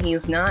would mean he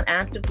is not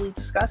actively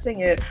discussing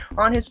it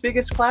on his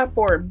biggest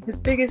platform, his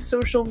biggest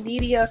social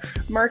media,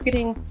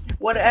 marketing,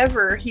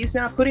 whatever. He's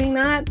not putting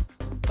that.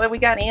 But we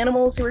got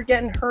animals who are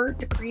getting hurt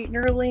to create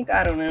NUERALINK.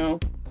 I don't know.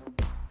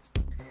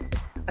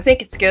 I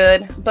think it's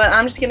good, but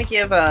I'm just gonna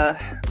give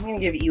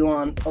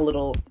Elon a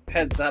little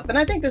heads up, and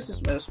I think this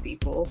is most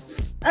people.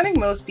 I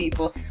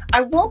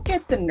won't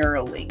get the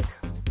NUERALINK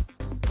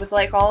with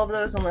like all of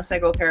those unless I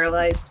go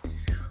paralyzed.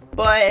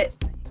 But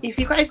if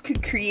you guys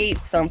could create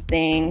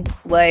something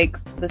like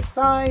the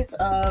size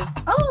of,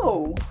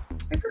 oh,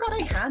 I forgot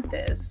I had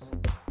this.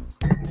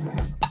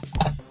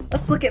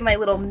 Let's look at my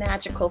little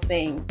magical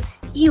thing.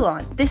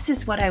 Elon, this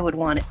is what I would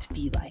want it to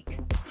be like.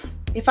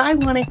 If I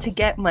wanted to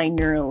get my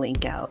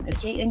NUERALINK out,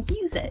 okay, and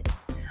use it,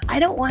 I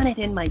don't want it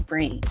in my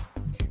brain.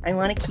 I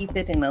want to keep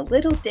it in a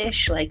little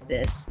dish like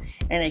this,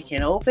 and I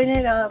can open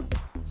it up,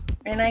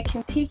 and I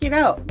can take it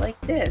out like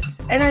this.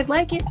 And I'd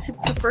like it to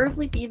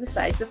preferably be the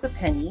size of a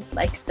penny,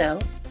 like so.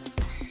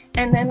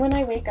 And then when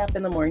I wake up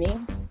in the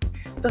morning,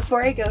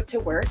 before I go to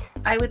work,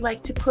 I would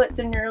like to put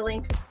the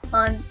NUERALINK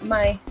on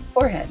my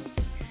forehead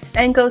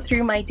and go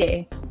through my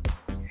day.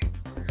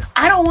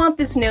 I don't want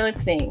this node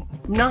thing.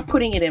 I'm not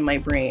putting it in my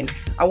brain.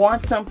 I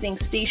want something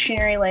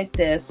stationary like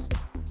this,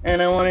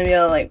 and I want to be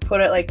able to like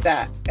put it like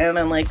that, and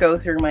then like go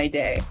through my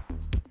day.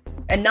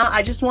 And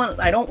I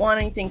don't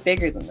want anything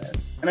bigger than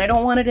this, and I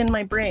don't want it in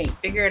my brain.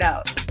 Figure it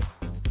out.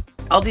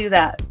 I'll do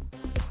that.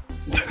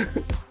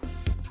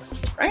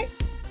 Right?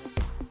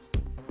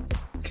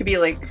 Could be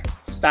like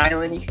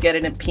styling. You could get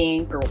it in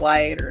pink or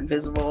white or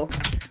invisible.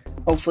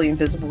 Hopefully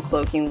invisible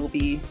cloaking will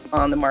be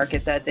on the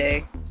market that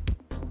day.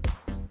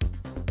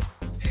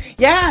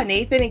 Yeah,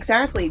 Nathan,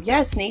 exactly.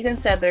 Yes, Nathan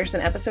said there's an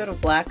episode of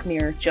Black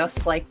Mirror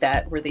just like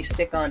that where they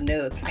stick on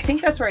nodes. I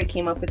think that's where I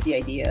came up with the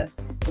idea,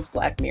 was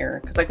Black Mirror,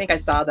 because I think I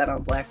saw that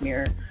on Black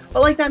Mirror.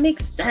 But like that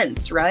makes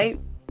sense, right?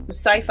 The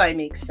sci-fi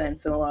makes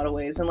sense in a lot of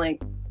ways, and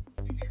like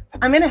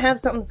I'm going to have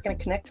something that's going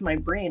to connect to my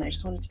brain. I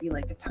just want it to be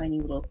like a tiny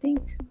little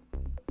dink.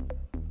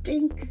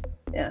 Dink.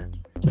 Yeah.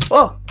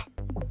 Whoa.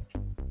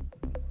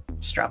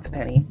 Just drop the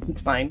penny.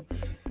 It's fine.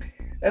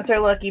 That's our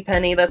lucky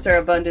penny. That's our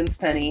abundance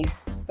penny.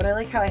 But I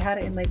like how I had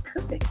it in my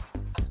perfect.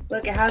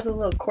 Look, it has a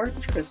little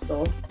quartz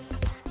crystal.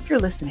 If you're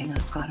listening on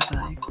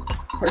Spotify,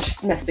 we're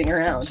just messing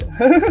around.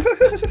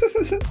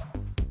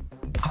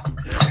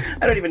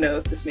 I don't even know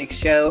if this makes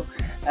show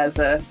as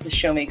the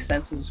show makes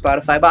sense as a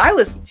Spotify, but I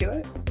listen to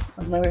it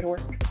on my way to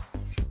work.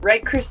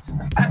 Right, Chris?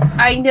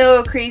 I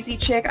know, crazy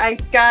chick. I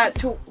got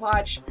to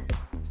watch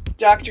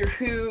Doctor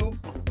Who.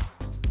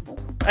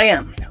 I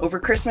am. Over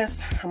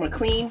Christmas, I'm going to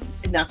clean,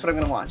 and that's what I'm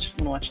going to watch. I'm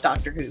going to watch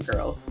Doctor Who,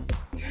 girl.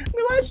 I'm going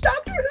to watch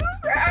Doctor Who,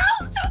 girl.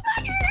 I'm so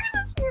glad you're here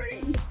this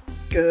morning.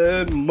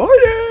 Good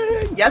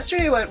morning.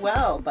 Yesterday went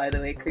well, by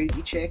the way,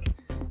 crazy chick.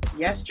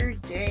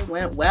 Yesterday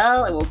went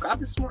well. I woke up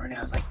this morning.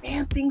 I was like,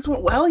 man, things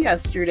went well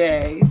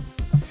yesterday.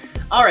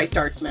 All right,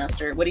 Darts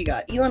Master, what do you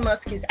got? Elon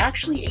Musk is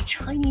actually a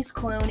Chinese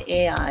clone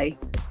AI.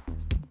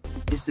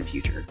 Is the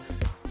future.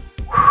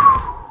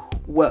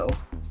 Whoa.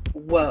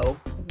 Whoa.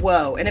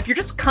 Whoa. And if you're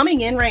just coming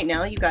in right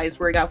now, you guys,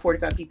 we got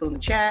 45 people in the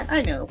chat.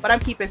 I know, but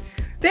I'm keeping.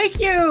 Thank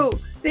you.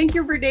 Thank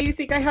you, Renee. You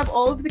think I have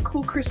all of the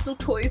cool crystal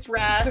toys?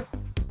 Rad.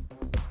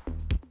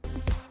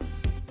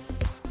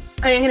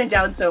 I am going to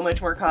down so much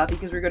more coffee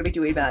because we're going to be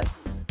doing that.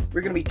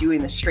 We're going to be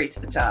doing this straight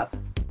to the top.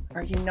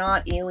 Are you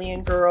not,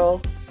 alien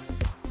girl?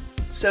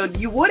 So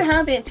you would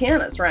have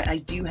antennas, right? I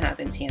do have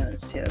antennas,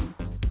 Tim.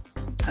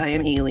 I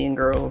am alien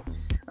girl.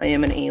 I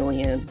am an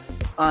alien.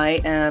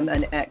 I am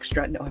an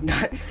extra. No, I'm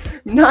not.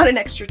 I'm not an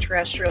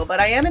extraterrestrial, but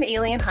I am an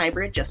alien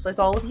hybrid, just as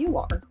all of you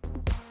are.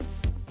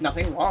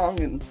 Nothing wrong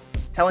in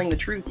telling the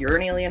truth. You're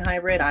an alien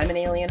hybrid. I'm an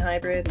alien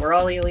hybrid. We're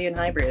all alien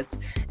hybrids.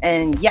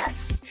 And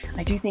yes,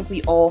 I do think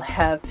we all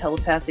have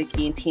telepathic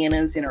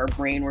antennas in our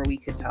brain where we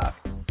could talk.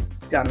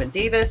 Donovan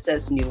Davis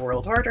says New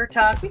World Order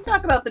talk. We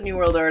talk about the New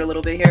World Order a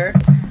little bit here.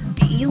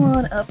 The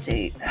Elon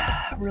update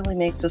really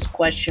makes us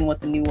question what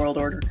the New World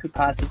Order could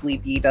possibly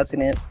be,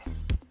 doesn't it?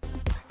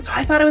 So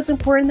I thought it was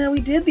important that we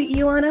did the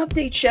Elon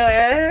update show.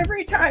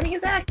 Every time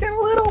he's acting a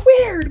little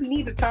weird, we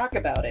need to talk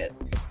about it.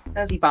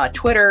 As he bought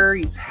Twitter,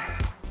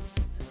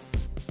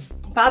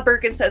 Bob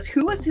Birkin says,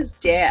 who was his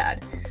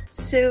dad?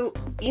 So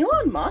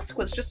Elon Musk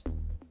was just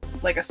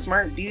like a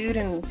smart dude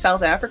in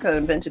South Africa,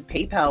 invented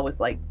PayPal with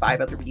like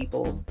 5 other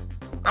people.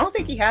 I don't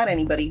think he had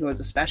anybody who was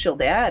a special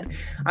dad.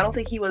 I don't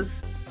think he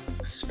was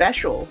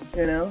special,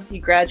 you know? He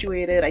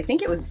graduated, I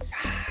think it was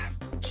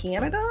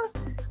Canada?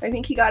 I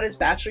think he got his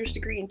bachelor's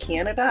degree in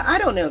Canada. I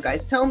don't know,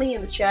 guys. Tell me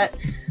in the chat.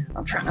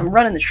 I'm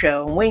running the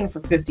show. I'm waiting for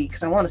 50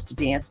 because I want us to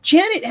dance.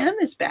 Janet M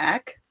is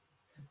back.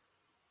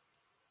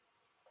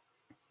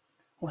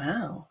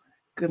 Wow.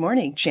 Good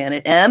morning,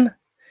 Janet M.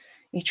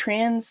 A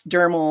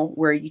transdermal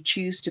where you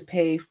choose to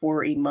pay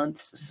for a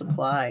month's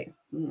supply.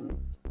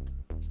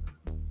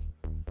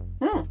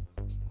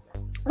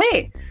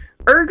 Hey,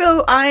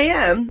 Ergo I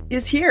Am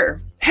is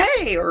here.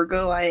 Hey,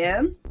 Ergo I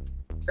Am.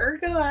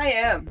 Ergo I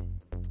Am.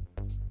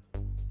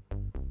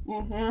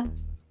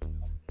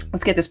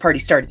 Let's get this party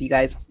started, you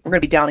guys. We're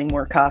going to be downing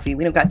more coffee.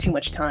 We don't got too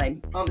much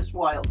time on this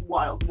wild,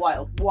 wild,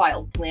 wild,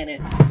 wild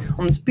planet.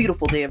 On this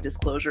beautiful day of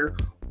disclosure.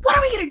 What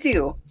are we going to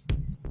do?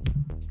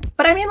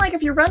 But I mean, like,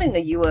 if you're running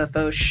a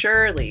UFO,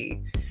 surely,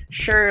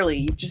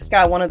 you've just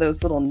got one of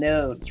those little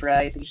nodes,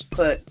 right? They just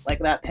put, like,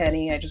 that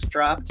penny I just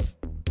dropped.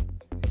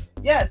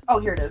 Yes. Oh,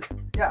 here it is.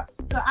 Yeah.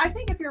 So I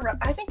think if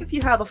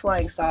you have a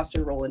flying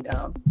saucer rolling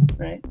down,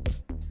 right?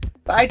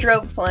 If I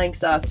drove a flying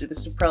saucer,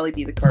 this would probably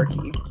be the car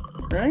key,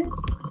 right?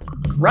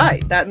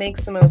 Right. That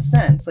makes the most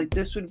sense. Like,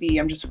 this would be,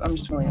 I'm just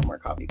filling up more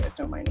coffee, guys.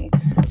 Don't mind me.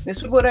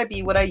 This would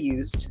what I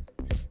used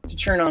to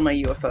turn on my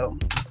UFO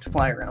to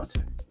fly around.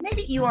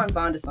 Maybe Elon's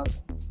onto something.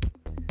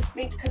 I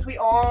mean, because we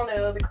all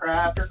know the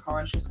craft or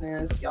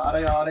consciousness, yada,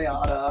 yada,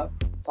 yada.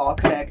 It's all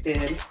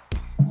connected.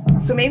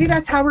 So maybe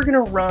that's how we're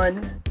going to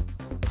run.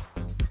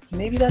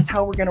 Maybe that's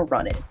how we're going to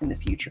run it in the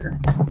future.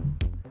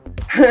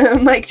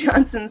 Mike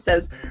Johnson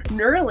says,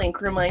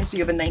 Neuralink reminds me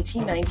of a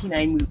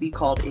 1999 movie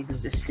called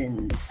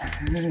Existence.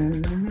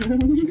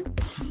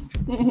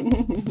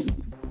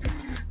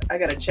 I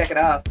gotta check it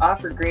off.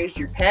 Offer Grace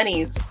your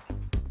pennies.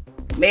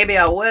 Maybe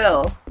I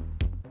will.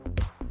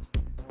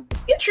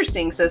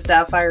 Interesting, says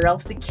Sapphire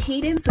Elf. The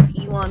cadence of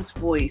Elon's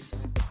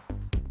voice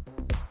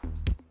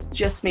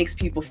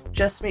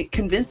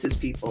convinces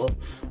people.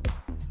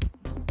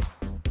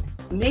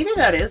 Maybe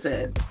that is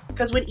it.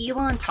 Because when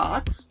Elon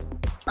talks,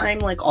 I'm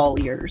like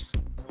all ears.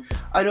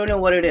 I don't know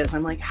what it is.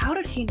 I'm like, how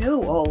did he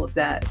know all of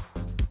that?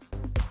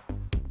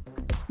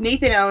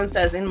 Nathan Allen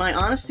says, in my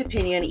honest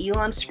opinion,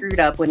 Elon screwed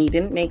up when he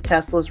didn't make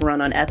Teslas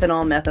run on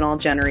ethanol, methanol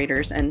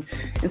generators and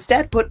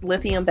instead put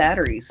lithium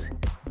batteries.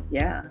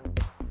 Yeah.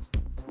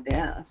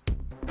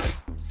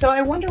 So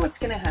I wonder what's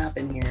going to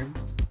happen here.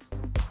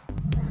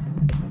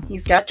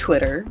 He's got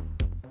Twitter.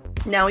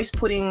 Now he's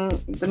putting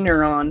the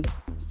neurons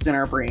in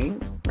our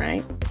brain,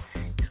 right?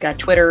 He's got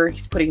Twitter.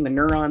 He's putting the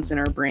neurons in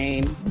our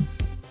brain.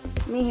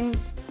 I mean,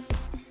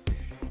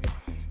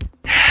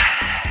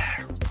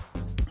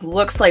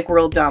 Looks like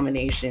world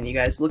domination, you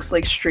guys. Looks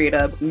like straight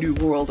up New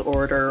World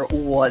Order.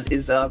 What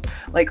is up?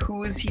 Like,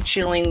 who is he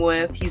chilling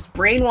with? He's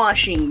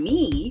brainwashing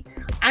me.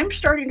 I'm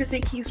starting to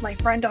think he's my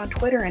friend on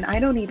Twitter, and I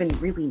don't even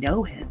really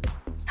know him.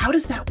 How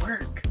does that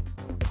work?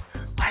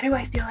 Why do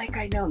I feel like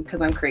I know him?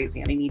 Because I'm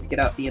crazy and I need to get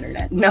off the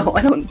internet. No,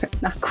 I don't. I'm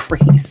not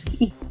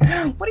crazy.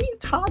 What are you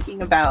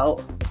talking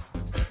about?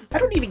 I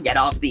don't even get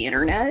off the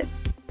internet.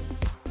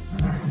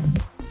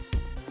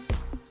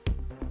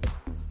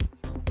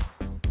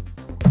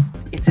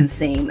 It's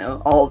insane,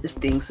 though. All the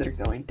things that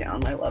are going down,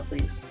 my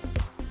lovelies.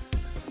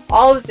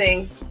 All the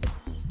things.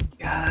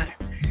 God.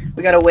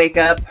 We gotta wake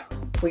up.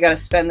 We gotta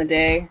spend the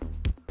day.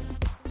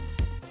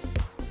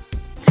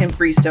 Tim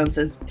Freestone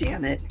says,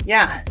 damn it.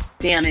 Yeah,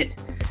 damn it.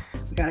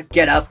 We gotta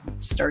get up,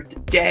 start the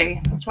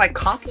day. That's why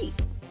coffee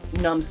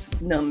numbs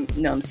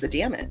the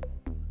damn it.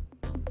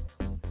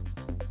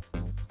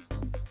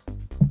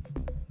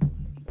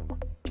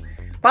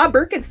 Bob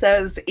Birkin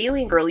says,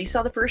 Alien Girl, you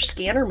saw the first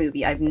Scanner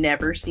movie. I've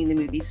never seen the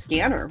movie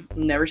Scanner.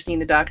 Never seen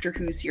the Doctor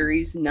Who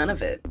series. None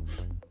of it.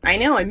 I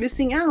know, I'm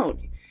missing out.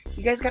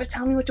 You guys gotta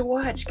tell me what to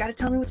watch. Gotta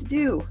tell me what to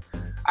do.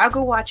 I'll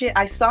go watch it.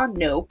 I saw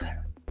Nope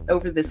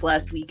over this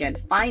last weekend,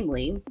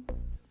 finally.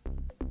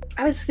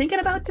 I was thinking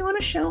about doing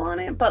a show on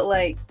it, but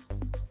like,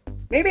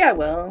 maybe I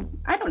will.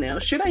 I don't know.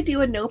 Should I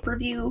do a Nope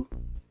review?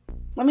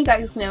 Let me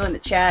guys know in the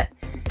chat.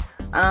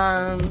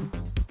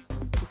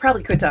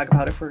 Probably could talk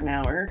about it for an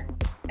hour.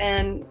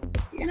 And,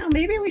 you know,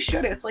 maybe we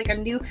should. It's like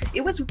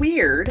it was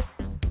weird,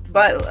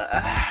 but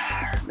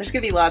there's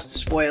going to be lots of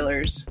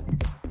spoilers.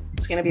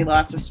 There's going to be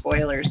lots of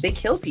spoilers. They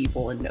kill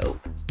people in Nope.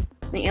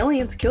 The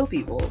aliens kill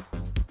people.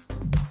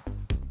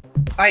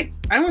 I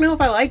don't know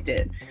if I liked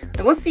it.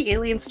 And once the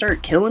aliens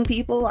start killing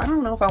people, I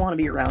don't know if I want to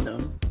be around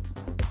them.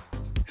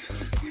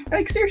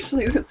 Like,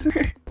 seriously,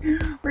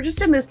 we're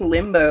just in this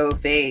limbo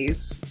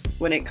phase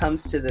when it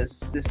comes to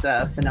this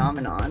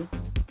phenomenon.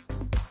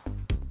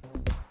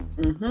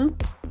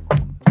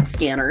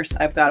 Scanners.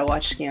 I've got to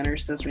watch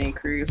Scanners, says Renee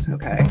Cruz.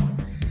 Okay.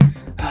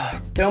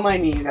 Don't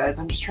mind me, you guys.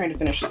 I'm just trying to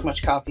finish as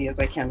much coffee as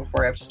I can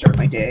before I have to start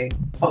my day.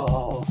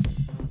 Oh.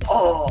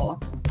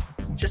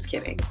 Just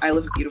kidding. I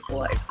live a beautiful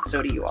life.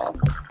 So do you all.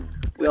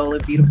 We all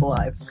live beautiful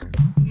lives.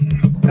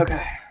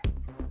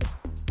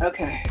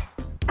 Okay.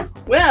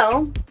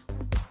 Well.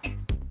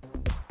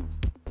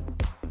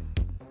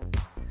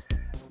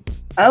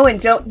 Oh, and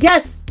don't.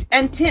 Yes!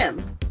 And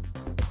Tim.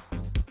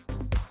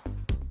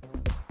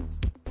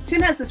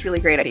 Tim has this really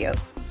great idea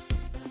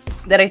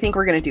that I think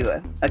we're going to do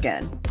it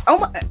again. Oh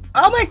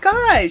my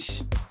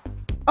gosh.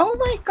 Oh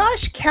my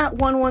gosh,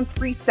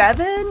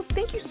 Cat1137.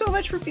 Thank you so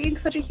much for being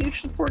such a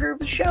huge supporter of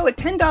the show. A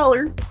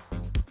 $10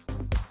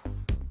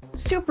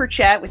 super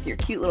chat with your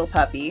cute little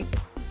puppy.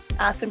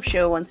 Awesome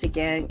show once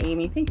again.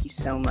 Amy, thank you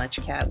so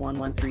much,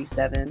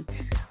 Cat1137.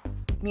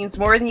 It means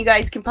more than you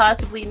guys can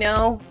possibly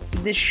know.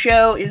 This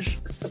show is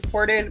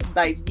supported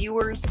by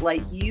viewers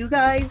like you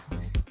guys.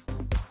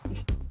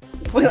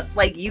 Well,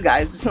 like you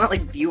guys. It's not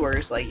like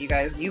viewers like you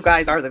guys. You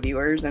guys are the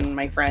viewers and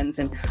my friends.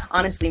 And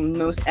honestly,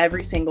 most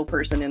every single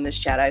person in this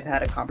chat I've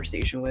had a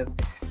conversation with.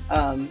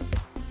 So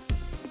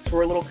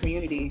we're a little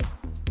community.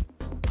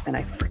 And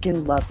I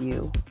freaking love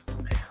you.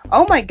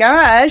 Oh my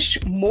gosh.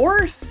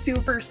 More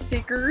super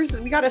stickers.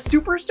 We got a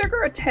super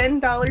sticker, a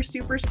 $10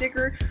 super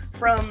sticker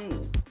from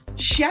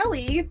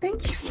Shelly.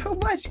 Thank you so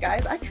much,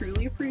 guys. I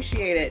truly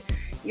appreciate it.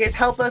 You guys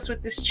help us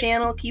with this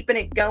channel, keeping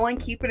it going,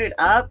 keeping it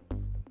up.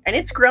 And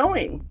it's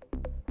growing.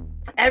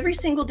 Every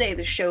single day,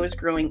 the show is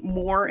growing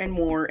more and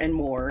more and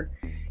more.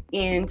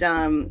 And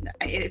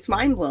it's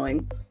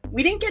mind-blowing.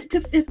 We didn't get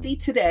to 50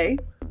 today,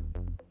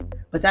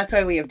 but that's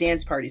why we have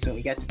dance parties when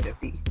we get to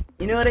 50.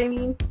 You know what I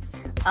mean?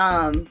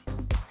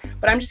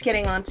 But I'm just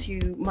getting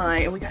onto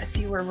we got to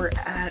see where we're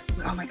at.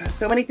 Oh my God,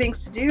 so many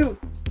things to do.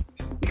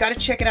 We got to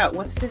check it out.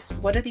 What's this?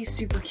 What are these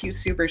super cute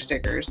super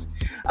stickers?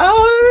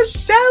 Oh,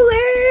 Shelly!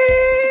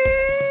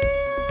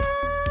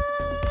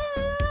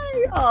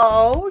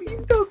 Oh,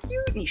 he's so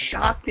cute. And he's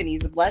shocked and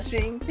he's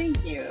blushing.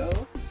 Thank you.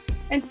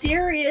 And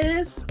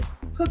Darius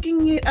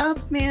hooking it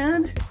up,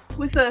 man,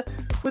 with a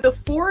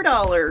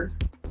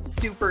 $4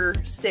 super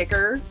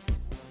sticker.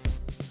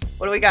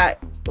 What do we got?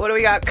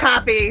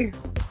 Coffee.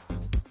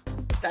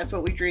 That's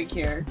what we drink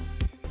here.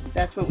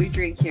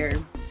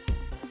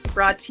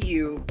 Brought to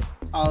you,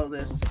 all of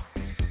this.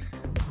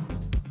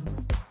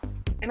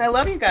 And I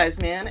love you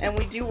guys, man. And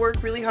we do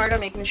work really hard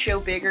on making the show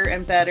bigger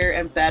and better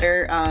and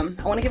better. I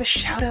want to give a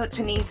shout out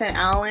to Nathan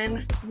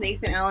Allen.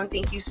 Nathan Allen,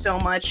 thank you so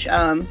much.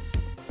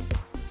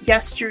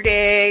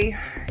 Yesterday,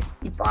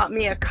 he bought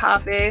me a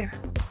coffee. I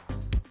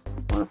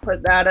want to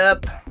put that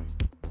up.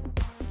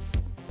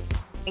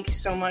 Thank you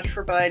so much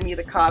for buying me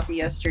the coffee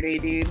yesterday,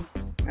 dude.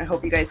 I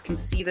hope you guys can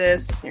see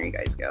this. There you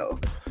guys go.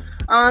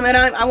 And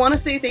I want to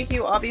say thank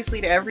you, obviously,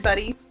 to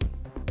everybody.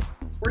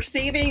 We're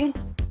saving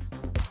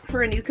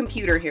for a new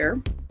computer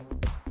here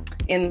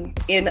in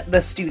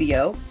the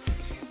studio.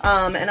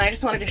 And I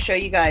just wanted to show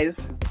you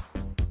guys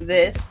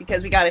this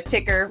because we got a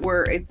ticker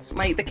where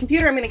the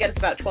computer I'm going to get is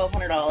about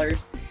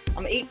 $1,200.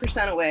 I'm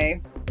 8%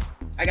 away.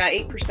 I got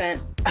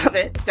 8% of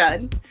it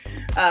done.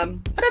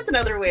 But that's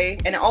another way,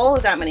 and all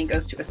of that money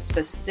goes to a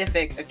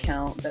specific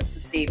account. That's a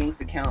savings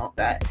account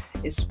that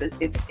is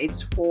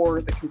it's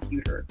for the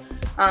computer.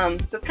 So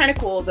it's kind of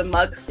cool. The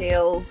mug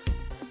sales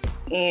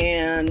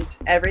and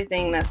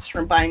everything that's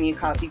from buying me a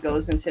coffee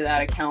goes into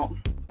that account,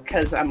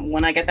 because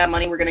when I get that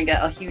money, we're gonna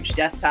get a huge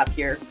desktop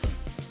here.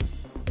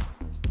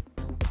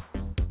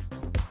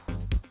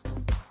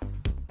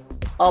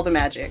 All the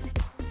magic.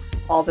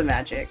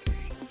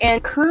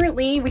 And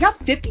currently, we got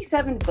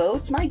 57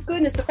 votes. My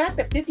goodness, the fact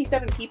that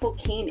 57 people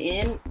came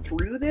in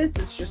through this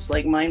is just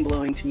like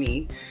mind-blowing to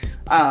me.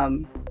 I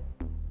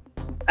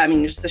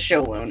mean, just the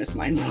show alone is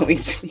mind-blowing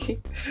to me.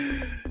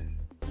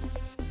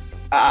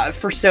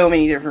 For so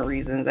many different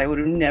reasons. I would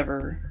have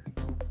never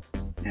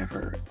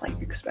like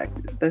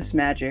expected this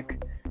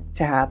magic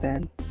to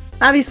happen.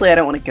 Obviously, I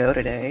don't want to go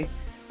today.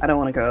 I don't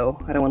want to go.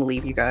 I don't want to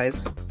leave you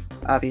guys.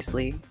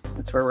 Obviously,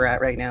 that's where we're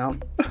at right now.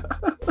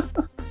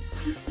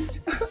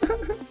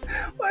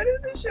 Why does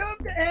the show have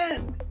to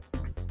end?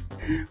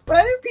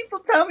 Why do people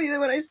tell me that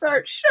when I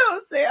start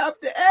shows, they have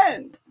to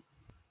end?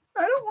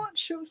 I don't want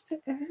shows to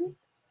end.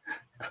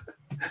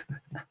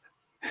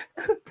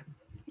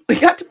 We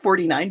got to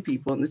 49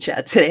 people in the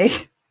chat today.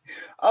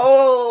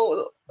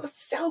 Oh,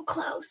 so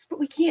close, but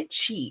we can't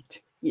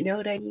cheat. You know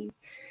what I mean?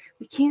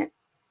 We can't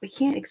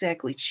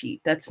exactly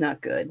cheat. That's not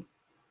good.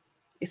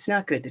 It's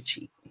not good to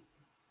cheat. I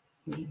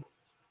mean,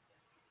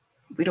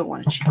 we don't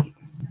want to cheat.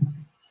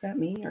 Is that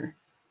me or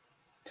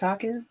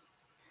talking?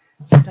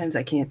 Sometimes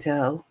I can't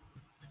tell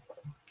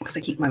because I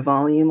keep my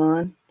volume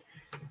on.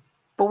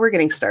 But we're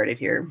getting started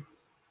here.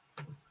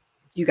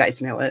 You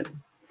guys know it.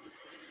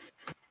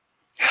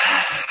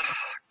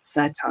 It's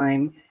that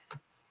time.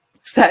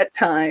 It's that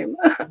time.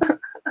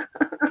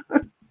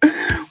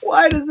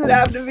 Why does it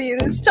have to be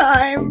this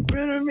time?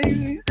 It makes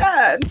me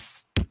sad.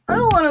 I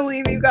don't want to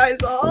leave you guys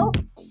all.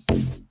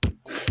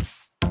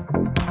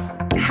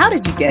 How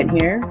did you get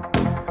here?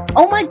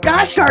 Oh my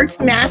gosh, Arts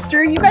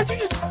Master. You guys are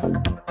just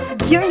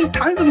giving me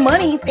tons of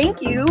money.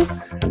 Thank you.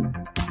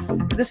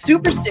 The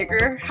super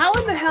sticker. How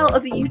in the hell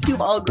of the YouTube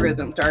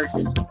algorithm,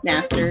 Arts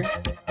Master,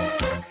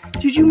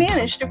 did you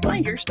manage to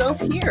find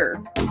yourself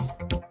here?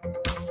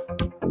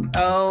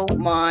 Oh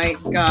my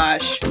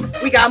gosh.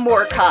 We got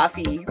more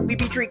coffee. We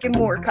be drinking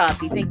more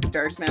coffee. Thank you,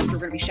 Darts Master. We're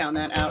going to be shouting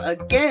that out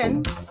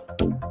again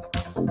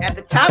at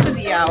the top of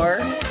the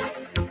hour.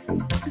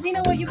 Because you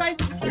know what, you guys,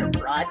 you're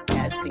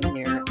broadcasting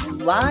here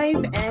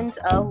live and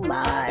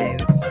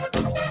alive.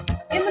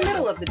 In the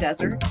middle of the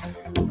desert.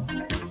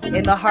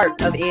 In the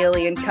heart of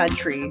alien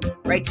country.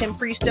 Right, Tim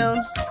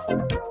Freestone?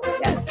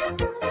 Yes.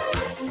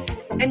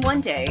 And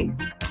one day,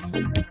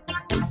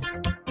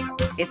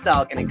 it's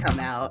all going to come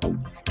out.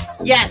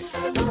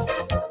 Yes!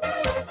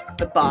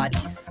 The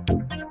bodies.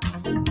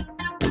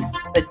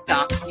 The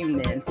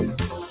documents.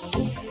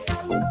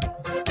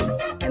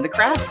 And the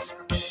craft.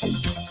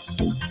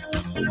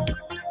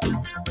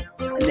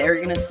 And they're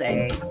gonna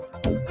say,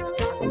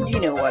 you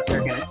know what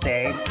they're gonna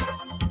say.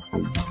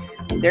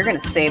 They're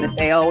gonna say that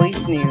they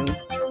always knew.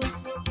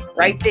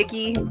 Right,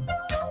 Vicky?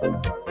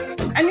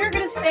 And you're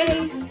gonna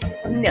say,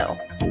 no.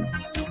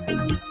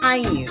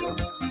 I knew.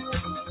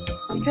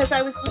 Because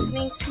I was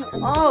listening to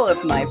all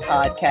of my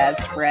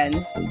podcast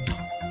friends.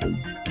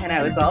 And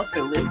I was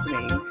also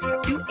listening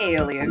to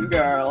Alien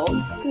Girl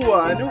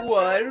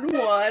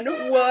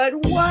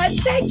 1111.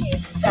 Thank you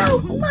so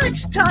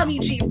much, Tommy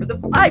G, for the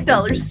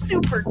 $5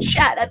 super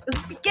chat at the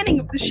beginning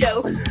of the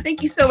show.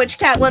 Thank you so much,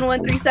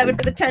 Cat1137,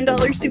 for the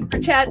 $10 super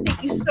chat.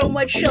 Thank you so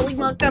much, Shelly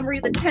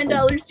Montgomery, the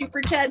 $10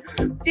 super chat.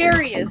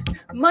 Darius,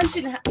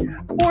 Munchin,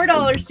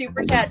 $4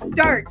 super chat.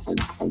 Darts,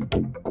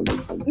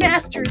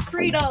 Master,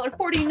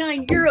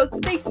 $3.49 euros.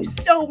 Thank you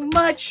so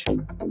much.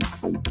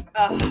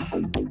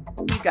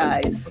 You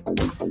guys,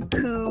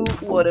 who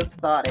would have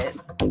thought it?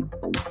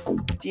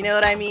 Do you know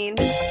what I mean?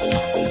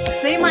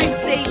 Because they might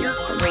say you're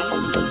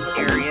crazy,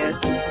 Darius.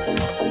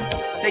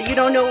 That you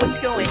don't know what's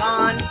going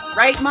on.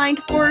 Right,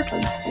 Mindfork?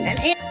 And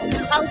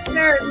out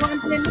there in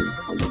London,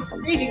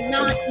 they do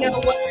not know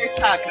what they're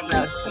talking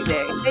about, do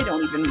they? They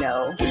don't even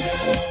know.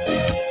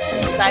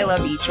 Because I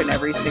love each and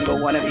every single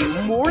one of you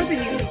more than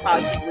you can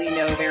possibly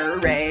know, Vera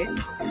Ray.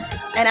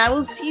 And I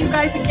will see you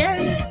guys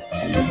again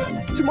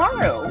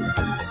tomorrow.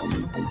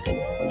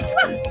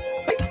 Mwah!